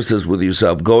purposes with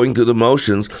yourself, going through the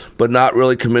motions but not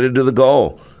really committed to the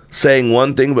goal, saying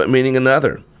one thing but meaning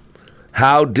another?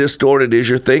 How distorted is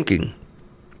your thinking?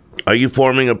 Are you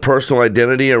forming a personal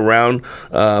identity around,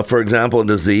 for example, a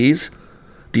disease?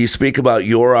 Do you speak about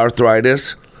your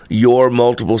arthritis, your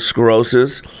multiple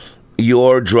sclerosis,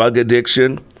 your drug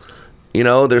addiction,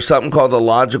 There's something called the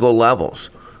logical levels.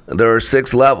 There are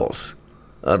 6 levels.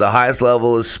 The highest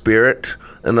level is spirit,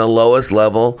 and the lowest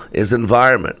level is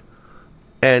environment.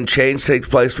 And change takes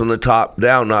place from the top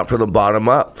down, not from the bottom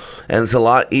up. And it's a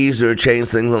lot easier to change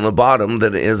things on the bottom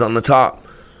than it is on the top.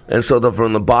 And so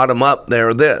from the bottom up, they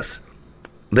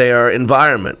are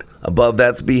environment. Above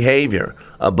that's behavior.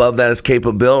 Above that is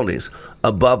capabilities.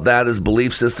 Above that is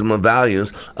belief system of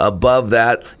values. Above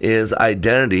that is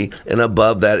identity. And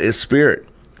above that is spirit.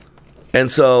 And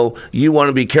so you want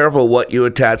to be careful what you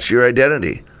attach to your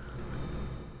identity.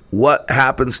 What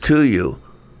happens to you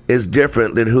is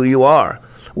different than who you are.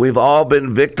 We've all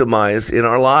been victimized in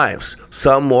our lives,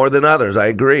 some more than others, I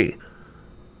agree.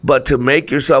 But to make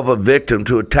yourself a victim,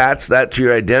 to attach that to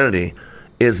your identity,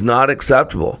 is not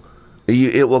acceptable.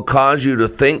 It will cause you to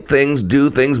think things, do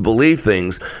things, believe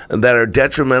things that are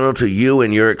detrimental to you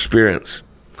and your experience.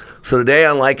 So today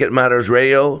on Like It Matters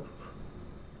Radio,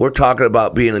 we're talking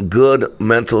about being a good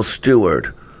mental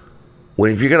steward.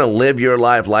 If you're going to live your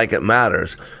life like it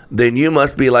matters, then you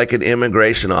must be like an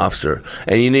immigration officer.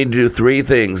 And you need to do 3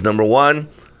 things. Number 1,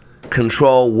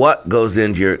 control what goes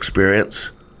into your experience.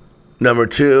 Number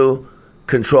 2,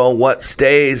 control what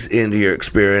stays into your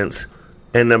experience.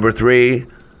 And number 3,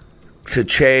 to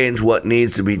change what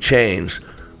needs to be changed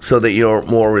so that you're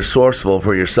more resourceful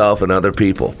for yourself and other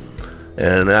people.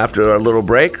 And after our little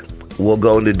break, we'll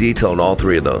go into detail on all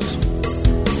 3 of those.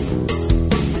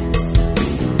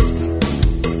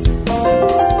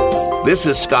 This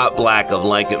is Scott Black of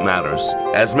Like It Matters.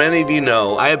 As many of you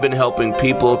know, I have been helping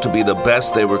people to be the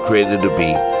best they were created to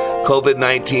be.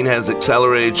 COVID-19 has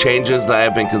accelerated changes that I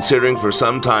have been considering for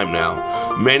some time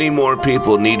now. Many more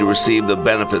people need to receive the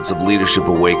benefits of Leadership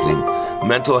Awakening.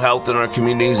 Mental health in our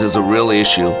communities is a real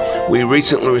issue. We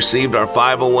recently received our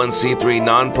 501c3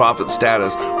 nonprofit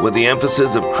status with the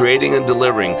emphasis of creating and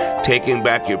delivering, taking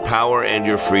back your power and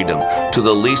your freedom to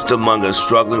the least among us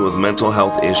struggling with mental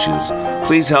health issues.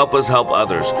 Please help us help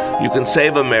others. You can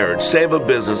save a marriage, save a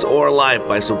business, or a life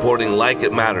by supporting Like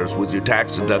It Matters with your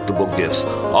tax-deductible gifts.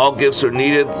 All gifts are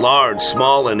needed, large,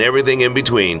 small, and everything in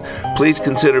between. Please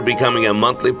consider becoming a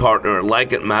monthly partner at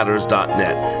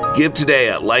likeitmatters.net. Give today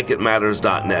at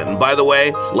likeitmatters.net. And by the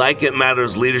way, Like It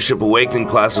Matters Leadership Awakening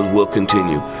classes will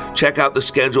continue. Check out the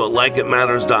schedule at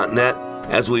likeitmatters.net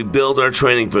as we build our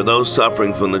training for those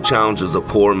suffering from the challenges of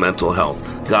poor mental health.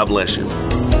 God bless you.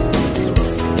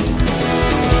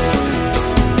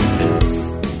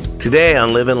 Today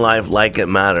on Living Life Like It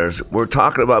Matters, we're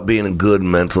talking about being a good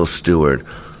mental steward.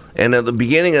 And at the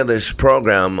beginning of this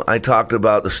program, I talked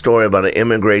about the story about an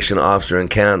immigration officer in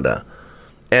Canada.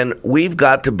 And we've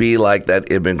got to be like that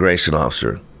immigration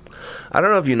officer. I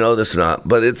don't know if you know this or not,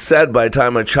 but it's said by the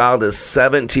time a child is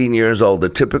 17 years old, the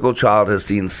typical child has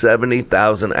seen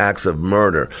 70,000 acts of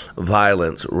murder,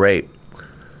 violence, rape.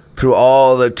 Through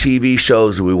all the TV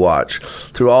shows we watch,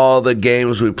 through all the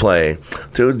games we play,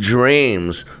 through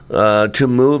dreams, to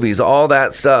movies, all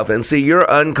that stuff. And see, your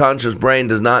unconscious brain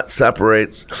does not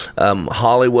separate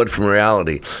Hollywood from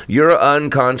reality. Your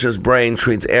unconscious brain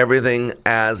treats everything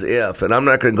as if. And I'm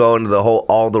not going to go into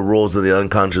all the rules of the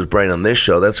unconscious brain on this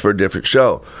show. That's for a different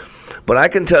show. But I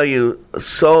can tell you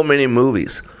so many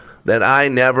movies that I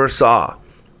never saw,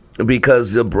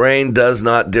 because the brain does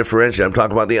not differentiate. I'm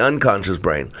talking about the unconscious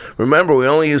brain. Remember, we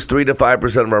only use 3 to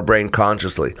 5% of our brain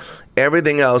consciously.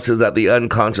 Everything else is at the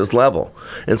unconscious level.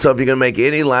 And so if you're going to make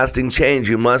any lasting change,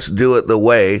 you must do it the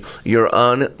way your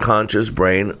unconscious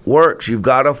brain works. You've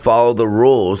got to follow the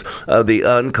rules of the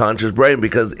unconscious brain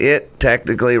because it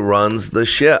technically runs the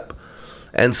ship.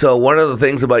 And so one of the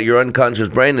things about your unconscious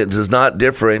brain, it does not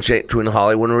differentiate between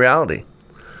Hollywood and reality.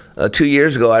 2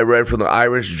 years ago, I read from the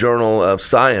Irish Journal of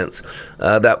Science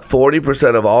that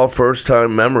 40% of all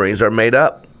first-time memories are made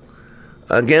up.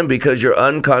 Again, because your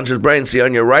unconscious brain, see,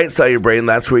 on your right side of your brain,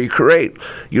 that's where you create.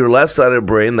 Your left side of the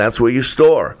brain, that's where you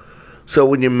store. So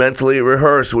when you mentally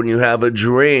rehearse, when you have a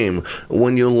dream,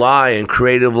 when you lie and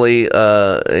creatively,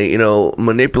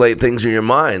 manipulate things in your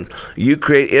mind, you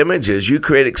create images, you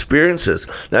create experiences.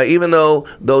 Now, even though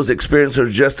those experiences are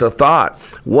just a thought,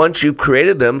 once you've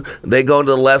created them, they go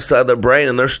to the left side of the brain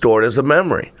and they're stored as a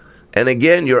memory. And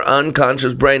again, your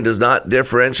unconscious brain does not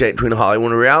differentiate between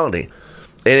Hollywood and reality.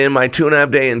 And in my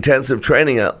 2.5-day intensive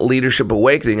training at Leadership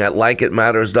Awakening at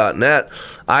likeitmatters.net,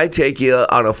 I take you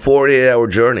on a 48-hour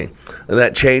journey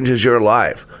that changes your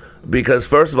life. Because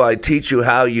first of all, I teach you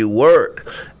how you work,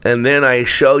 and then I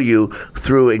show you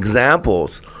through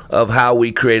examples of how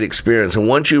we create experience. And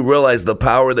once you realize the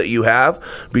power that you have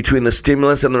between the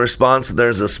stimulus and the response,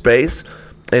 there's a space,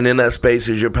 and in that space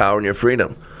is your power and your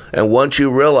freedom. And once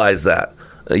you realize that,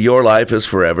 your life is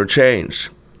forever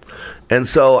changed. And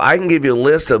so I can give you a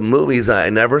list of movies I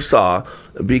never saw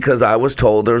because I was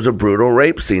told there's a brutal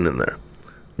rape scene in there.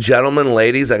 Gentlemen,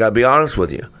 ladies, I gotta be honest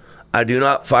with you. I do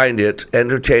not find it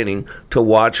entertaining to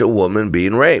watch a woman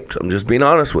being raped. I'm just being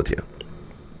honest with you.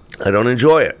 I don't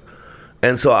enjoy it.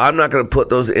 And so I'm not going to put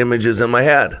those images in my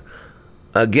head.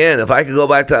 Again, if I could go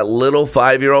back to that little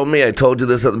 5-year-old me, I told you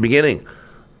this at the beginning.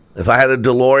 If I had a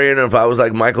DeLorean, or if I was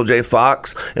like Michael J.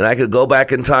 Fox, and I could go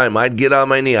back in time, I'd get on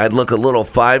my knee, I'd look a little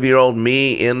 5-year-old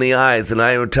me in the eyes, and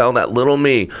I would tell that little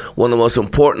me one of the most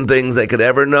important things they could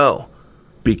ever know.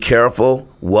 Be careful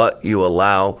what you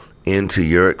allow into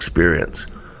your experience.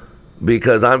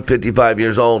 Because I'm 55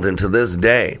 years old, and to this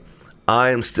day, I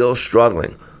am still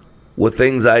struggling with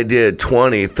things I did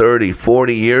 20, 30,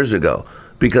 40 years ago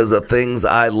because of things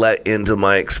I let into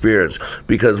my experience.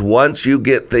 Because once you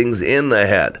get things in the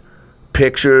head,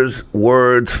 pictures,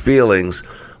 words, feelings,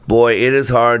 boy, it is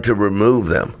hard to remove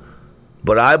them.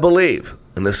 But I believe,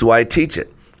 and this is why I teach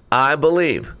it, I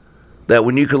believe that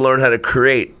when you can learn how to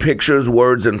create pictures,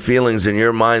 words, and feelings in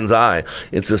your mind's eye,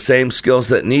 it's the same skill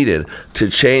set needed to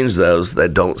change those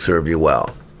that don't serve you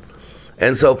well.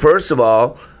 And so first of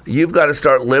all, you've got to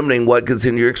start limiting what gets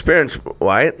into your experience,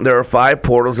 right? There are 5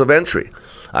 portals of entry.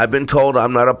 I've been told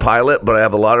I'm not a pilot, but I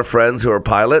have a lot of friends who are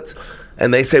pilots,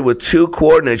 and they say with 2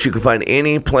 coordinates you can find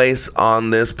any place on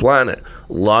this planet,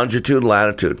 longitude,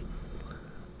 latitude.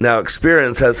 Now,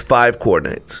 experience has 5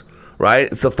 coordinates,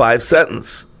 right? It's the 5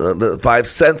 senses.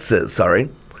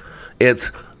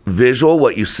 It's visual,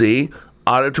 what you see;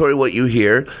 auditory, what you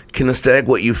hear; kinesthetic,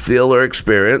 what you feel or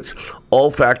experience;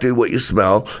 olfactory, what you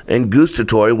smell; and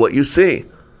gustatory, what you see.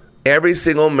 Every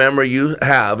single memory you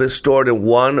have is stored in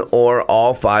one or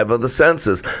all 5 of the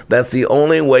senses. That's the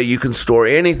only way you can store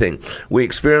anything. We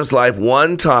experience life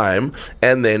one time,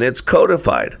 and then it's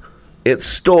codified. It's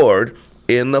stored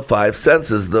in the 5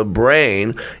 senses. The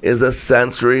brain is a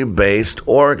sensory-based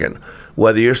organ.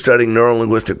 Whether you're studying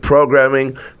neuro-linguistic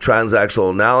programming, transactional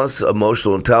analysis,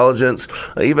 emotional intelligence,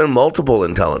 even multiple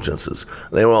intelligences,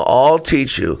 they will all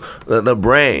teach you that the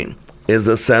brain is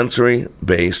a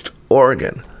sensory-based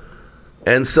organ.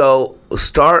 And so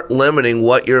start limiting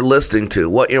what you're listening to,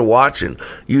 what you're watching.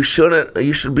 You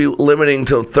should be limiting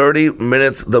to 30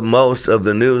 minutes the most of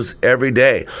the news every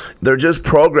day. They're just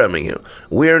programming you.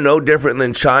 We are no different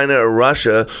than China or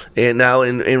Russia in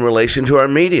relation to our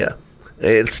media.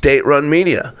 It's state-run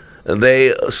media.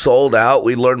 They sold out.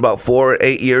 We learned about 4 or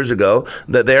 8 years ago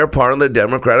that they're part of the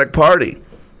Democratic Party.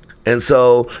 And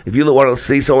so if you want to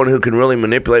see someone who can really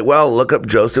manipulate, well, look up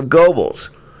Joseph Goebbels.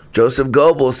 Joseph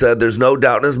Goebbels said there's no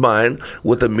doubt in his mind,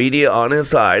 with the media on his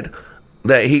side,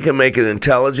 that he can make an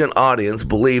intelligent audience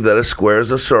believe that a square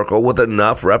is a circle with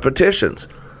enough repetitions.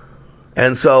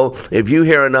 And so if you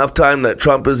hear enough time that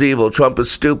Trump is evil, Trump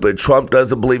is stupid, Trump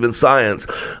doesn't believe in science,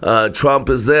 Trump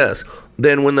is this,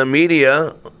 then when the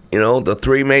media, the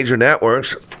 3 major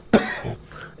networks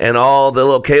and all the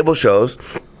little cable shows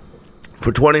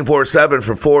for 24/7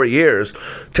 for 4 years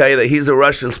tell you that he's a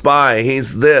Russian spy,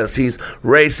 he's this, he's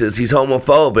racist, he's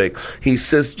homophobic, he's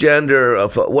cisgender,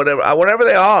 whatever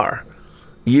they are,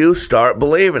 you start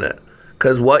believing it.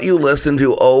 Because what you listen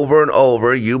to over and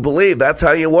over, you believe. That's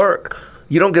how you work.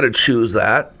 You don't get to choose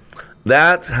that.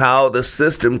 That's how the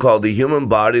system called the human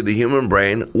body, the human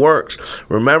brain, works.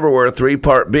 Remember, we're a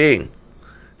 3-part being.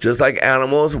 Just like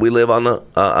animals, we live on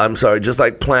just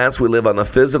like plants, we live on the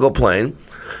physical plane.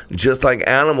 Just like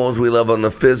animals, we live on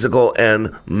the physical and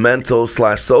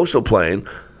mental/social plane.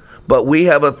 But we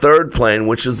have a 3rd plane,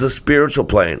 which is the spiritual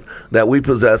plane, that we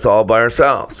possess all by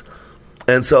ourselves.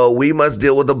 And so we must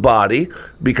deal with the body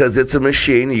because it's a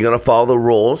machine. You're going to follow the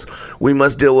rules. We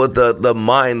must deal with the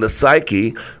mind, the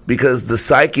psyche, because the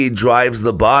psyche drives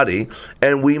the body.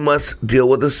 And we must deal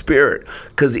with the spirit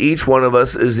because each one of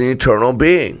us is an eternal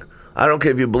being. I don't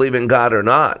care if you believe in God or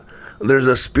not. There's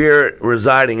a spirit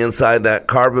residing inside that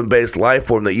carbon-based life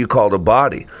form that you call the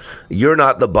body. You're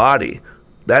not the body.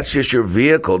 That's just your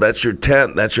vehicle. That's your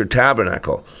tent. That's your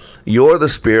tabernacle. You're the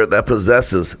spirit that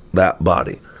possesses that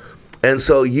body. And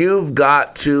so you've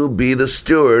got to be the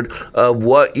steward of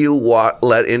what you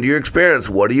let into your experience.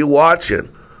 What are you watching?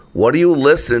 What are you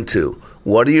listening to?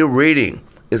 What are you reading?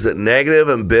 Is it negative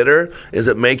and bitter? Is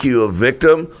it make you a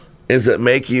victim? Is it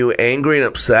make you angry and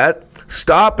upset?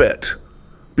 Stop it.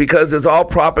 Because it's all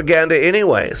propaganda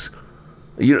anyways.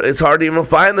 It's hard to even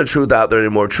find the truth out there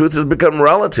anymore. Truth has become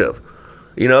relative.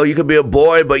 You can be a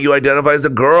boy, but you identify as a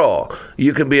girl.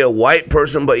 You can be a white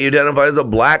person, but you identify as a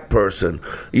black person.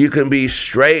 You can be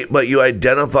straight, but you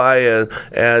identify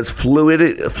as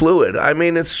fluid. I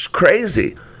mean, it's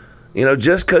crazy.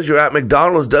 Just because you're at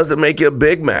McDonald's doesn't make you a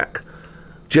Big Mac.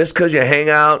 Just because you hang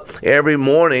out every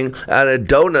morning at a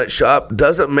donut shop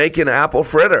doesn't make you an apple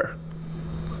fritter.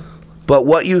 But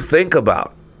what you think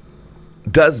about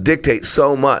does dictate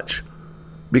so much,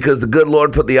 because the good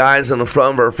Lord put the eyes on the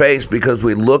front of our face because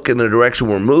we look in the direction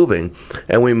we're moving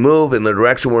and we move in the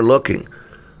direction we're looking.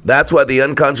 That's why the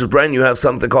unconscious brain, you have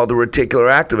something called the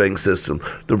reticular activating system,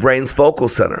 the brain's focal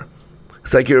center.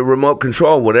 It's like your remote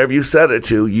control. Whatever you set it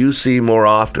to, you see more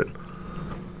often.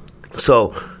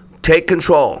 So take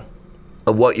control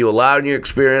of what you allow in your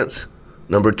experience.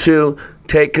 Number 2,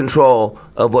 take control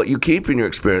of what you keep in your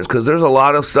experience, because there's a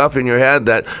lot of stuff in your head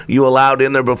that you allowed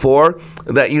in there before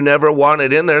that you never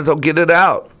wanted in there, so get it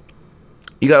out.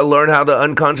 You got to learn how the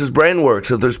unconscious brain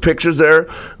works. If there's pictures there,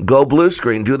 go blue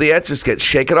screen, do the Etch-a-Sketch,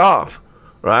 shake it off,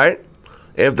 right?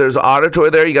 If there's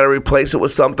auditory there, you got to replace it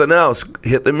with something else.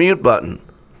 Hit the mute button.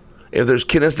 If there's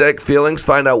kinesthetic feelings,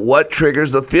 find out what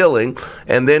triggers the feeling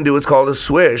and then do what's called a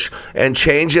swish and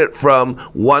change it from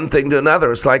one thing to another.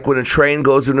 It's like when a train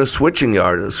goes in a switching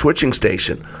yard, a switching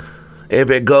station.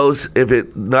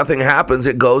 If nothing happens,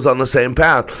 it goes on the same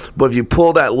path. But if you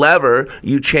pull that lever,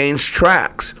 you change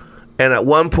tracks. And at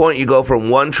one point, you go from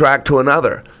one track to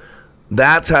another.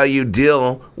 That's how you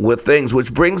deal with things,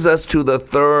 which brings us to the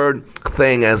third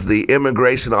thing as the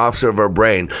immigration officer of our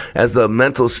brain, as the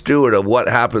mental steward of what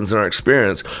happens in our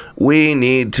experience. We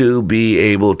need to be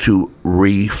able to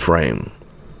reframe.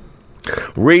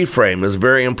 Reframe is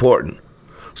very important.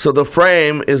 So the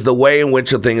frame is the way in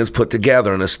which a thing is put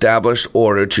together, an established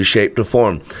order to shape to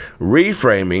form.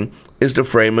 Reframing is to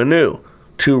frame anew,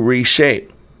 to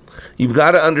reshape. You've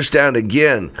got to understand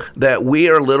again that we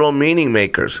are little meaning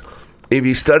makers. If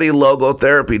you study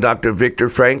logotherapy, Dr. Viktor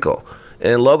Frankl,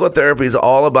 and logotherapy is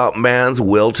all about man's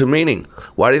will to meaning.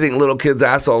 Why do you think little kids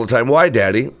ask all the time, why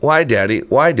daddy, why daddy,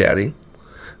 why daddy?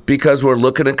 Because we're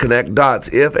looking to connect dots.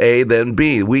 If A, then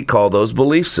B. We call those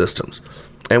belief systems.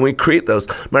 And we create those.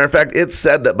 Matter of fact, it's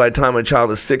said that by the time a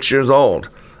child is 6 years old,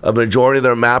 a majority of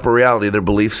their map of reality, their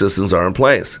belief systems are in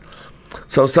place.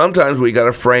 So sometimes we got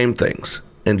to frame things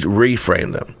and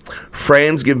reframe them.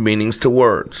 Frames give meanings to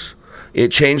words. It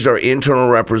changed our internal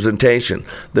representation.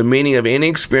 The meaning of any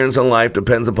experience in life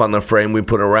depends upon the frame we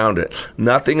put around it.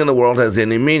 Nothing in the world has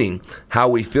any meaning. How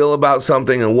we feel about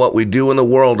something and what we do in the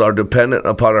world are dependent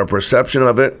upon our perception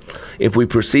of it. If we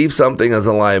perceive something as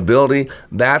a liability,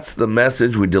 that's the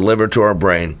message we deliver to our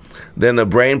brain. Then the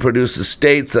brain produces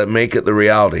states that make it the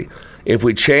reality. If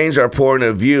we change our point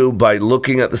of view by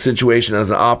looking at the situation as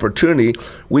an opportunity,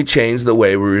 we change the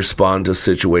way we respond to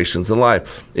situations in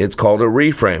life. It's called a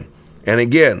reframe. And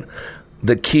again,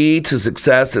 the key to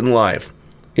success in life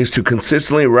is to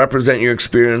consistently represent your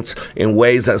experience in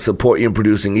ways that support you in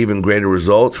producing even greater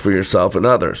results for yourself and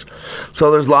others.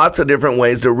 So there's lots of different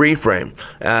ways to reframe.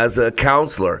 As a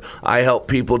counselor, I help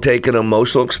people take an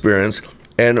emotional experience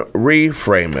and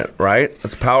reframe it, right?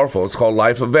 It's powerful. It's called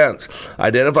life events.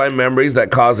 Identify memories that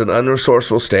cause an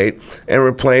unresourceful state and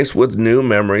replace with new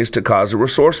memories to cause a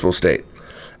resourceful state.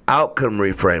 Outcome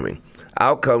reframing.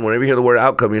 Outcome, whenever you hear the word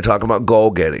outcome, you're talking about goal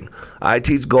getting. I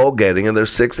teach goal getting, and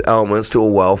there's 6 elements to a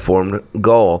well-formed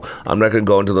goal. I'm not going to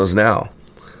go into those now.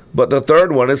 But the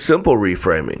third one is simple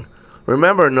reframing.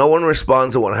 Remember, no one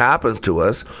responds to what happens to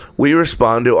us. We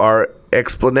respond to our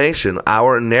explanation,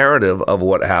 our narrative of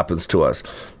what happens to us.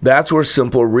 That's where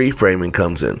simple reframing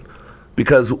comes in,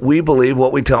 because we believe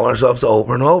what we tell ourselves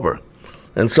over and over.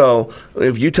 And so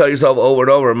if you tell yourself over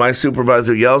and over, my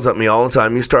supervisor yells at me all the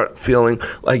time, you start feeling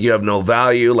like you have no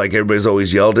value, like everybody's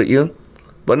always yelled at you.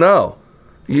 But no,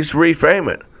 you just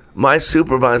reframe it. My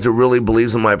supervisor really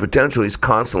believes in my potential. He's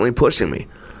constantly pushing me.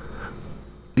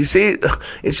 You see,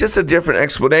 it's just a different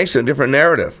explanation, a different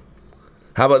narrative.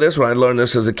 How about this one? I learned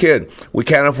this as a kid. We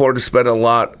can't afford to spend a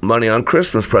lot of money on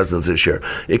Christmas presents this year.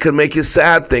 It could make you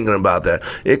sad thinking about that.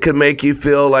 It could make you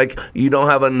feel like you don't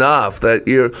have enough, that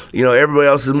everybody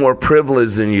else is more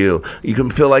privileged than you. You can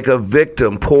feel like a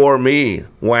victim, poor me,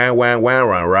 wah, wah, wah,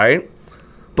 wah, right?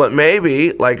 But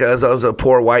maybe, like as I was a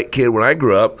poor white kid when I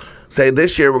grew up, say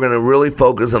this year we're going to really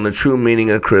focus on the true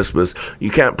meaning of Christmas. You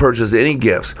can't purchase any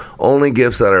gifts. Only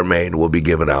gifts that are made will be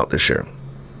given out this year.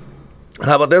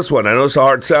 How about this one? I know it's a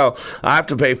hard sell. I have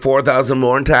to pay $4,000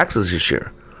 more in taxes this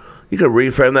year. You could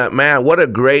reframe that. Man, what a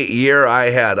great year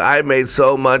I had. I made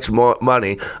so much more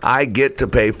money. I get to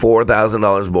pay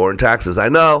 $4,000 more in taxes. I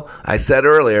know, I said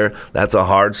earlier, that's a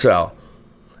hard sell.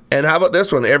 And how about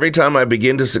this one? Every time I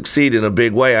begin to succeed in a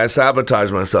big way, I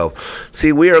sabotage myself.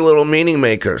 See, we are little meaning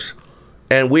makers,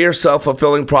 and we are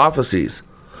self-fulfilling prophecies.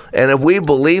 And if we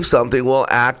believe something, we'll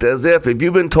act as if. If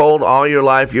you've been told all your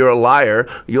life you're a liar,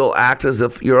 you'll act as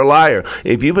if you're a liar.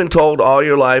 If you've been told all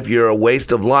your life you're a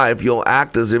waste of life, you'll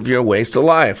act as if you're a waste of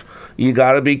life. You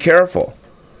got to be careful.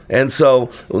 And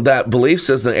so that belief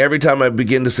system, every time I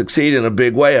begin to succeed in a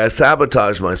big way, I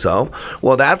sabotage myself.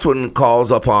 Well, that's when it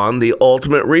calls upon the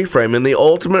ultimate reframe. And the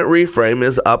ultimate reframe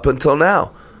is up until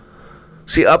now.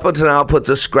 See, up until now puts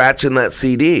a scratch in that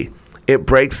CD. It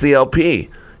breaks the LP.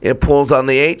 It pulls on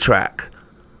the 8-track.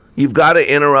 You've got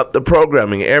to interrupt the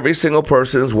programming. Every single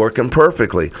person is working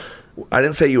perfectly. I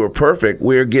didn't say you were perfect.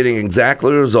 We're getting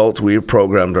exactly the results we have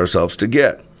programmed ourselves to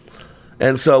get.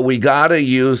 And so we got to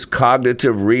use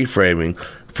cognitive reframing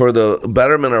for the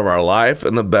betterment of our life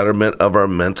and the betterment of our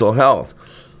mental health.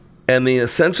 And the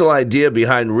essential idea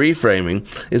behind reframing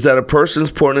is that a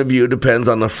person's point of view depends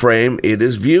on the frame it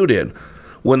is viewed in.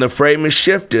 When the frame is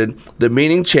shifted, the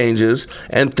meaning changes,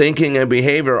 and thinking and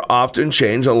behavior often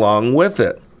change along with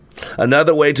it.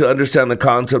 Another way to understand the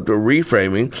concept of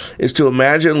reframing is to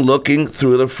imagine looking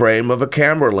through the frame of a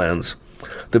camera lens.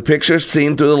 The picture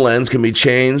seen through the lens can be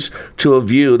changed to a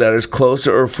view that is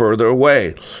closer or further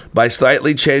away. By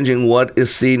slightly changing what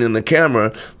is seen in the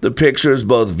camera, the picture is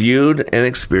both viewed and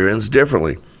experienced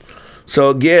differently. So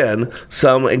again,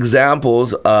 some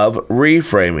examples of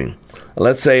reframing.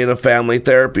 Let's say in a family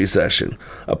therapy session,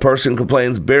 a person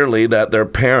complains bitterly that their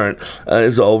parent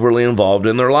is overly involved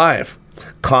in their life,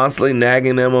 constantly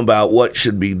nagging them about what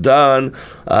should be done.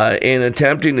 In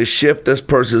attempting to shift this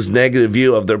person's negative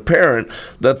view of their parent,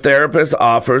 the therapist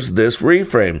offers this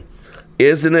reframe.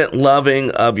 Isn't it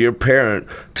loving of your parent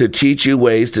to teach you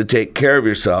ways to take care of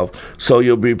yourself so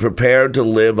you'll be prepared to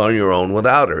live on your own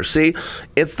without her? See,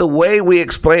 it's the way we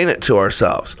explain it to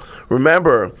ourselves.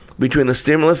 Remember, between the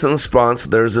stimulus and the response,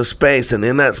 there's a space, and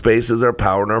in that space is our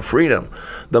power and our freedom.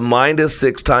 The mind is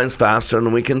 6 times faster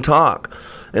than we can talk.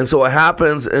 And so what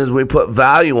happens is we put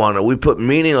value on it. We put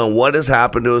meaning on what has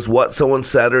happened to us, what someone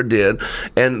said or did.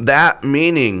 And that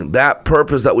meaning, that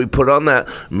purpose that we put on that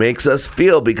makes us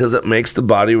feel, because it makes the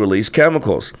body release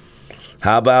chemicals.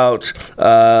 How about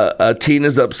a teen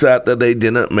is upset that they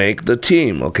didn't make the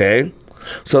team, okay?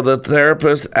 So the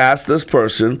therapist asks this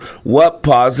person what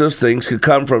positive things could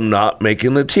come from not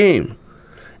making the team.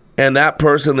 And that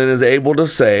person then is able to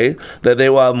say that they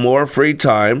will have more free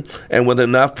time and with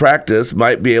enough practice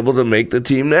might be able to make the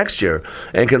team next year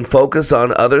and can focus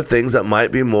on other things that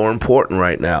might be more important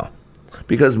right now.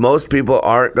 Because most people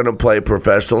aren't going to play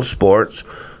professional sports.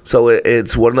 So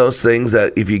it's one of those things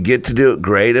that if you get to do it,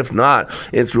 great. If not,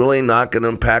 it's really not going to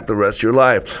impact the rest of your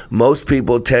life. Most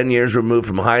people 10 years removed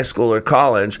from high school or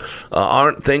college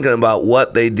aren't thinking about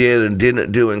what they did and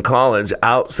didn't do in college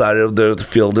outside of their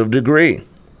field of degree.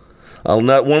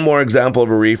 One more example of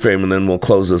a reframe, and then we'll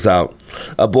close this out.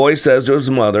 A boy says to his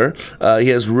mother he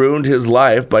has ruined his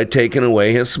life by taking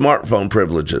away his smartphone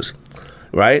privileges.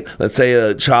 Right? Let's say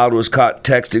a child was caught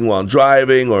texting while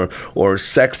driving or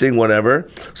sexting, whatever.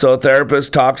 So a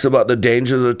therapist talks about the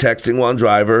dangers of texting while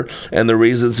driving and the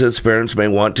reasons his parents may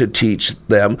want to teach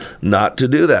them not to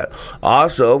do that.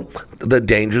 Also, the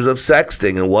dangers of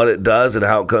sexting and what it does and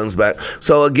how it comes back.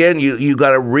 So again, you got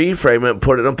to reframe it and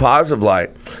put it in a positive light.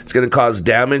 It's going to cause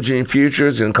damage in the future.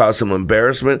 It's going to cause some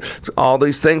embarrassment. It's all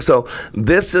these things. So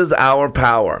this is our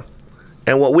power.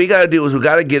 And what we got to do is we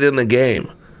got to get in the game.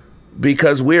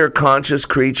 Because we are conscious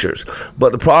creatures.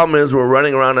 But the problem is we're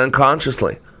running around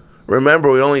unconsciously. Remember,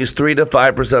 we only use 3 to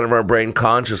 5% of our brain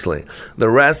consciously. The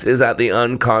rest is at the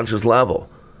unconscious level.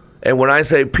 And when I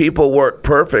say people work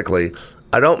perfectly,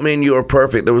 I don't mean you are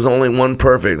perfect. There was only one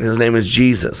perfect. His name is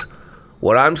Jesus.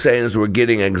 What I'm saying is we're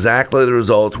getting exactly the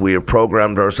results we have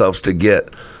programmed ourselves to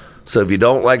get. So if you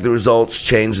don't like the results,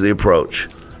 change the approach.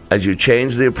 As you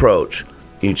change the approach,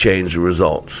 you change the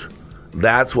results.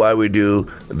 That's why we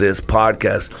do this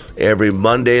podcast every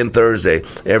Monday and Thursday.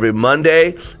 Every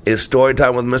Monday is Story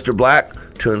Time with Mr. Black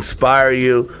to inspire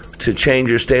you to change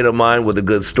your state of mind with a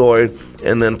good story.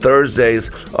 And then Thursdays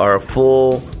are a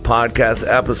full podcast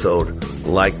episode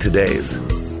like today's.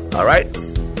 All right,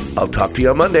 I'll talk to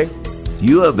you on Monday.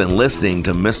 You have been listening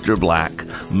to Mr. Black,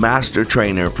 Master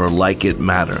Trainer for Like It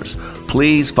Matters.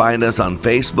 Please find us on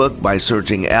Facebook by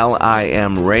searching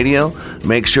LIM Radio.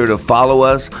 Make sure to follow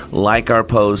us, like our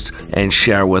posts, and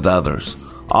share with others.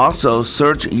 Also,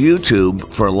 search YouTube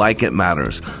for Like It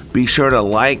Matters. Be sure to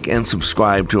like and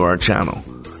subscribe to our channel.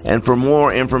 And for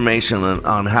more information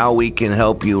on how we can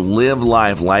help you live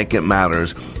life like it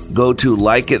matters, go to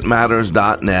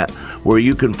likeitmatters.net, where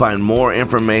you can find more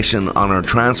information on our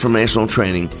transformational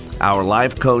training, our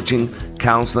life coaching,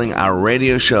 counseling, our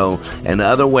radio show, and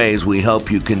other ways we help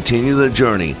you continue the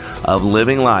journey of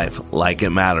living life like it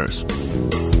matters.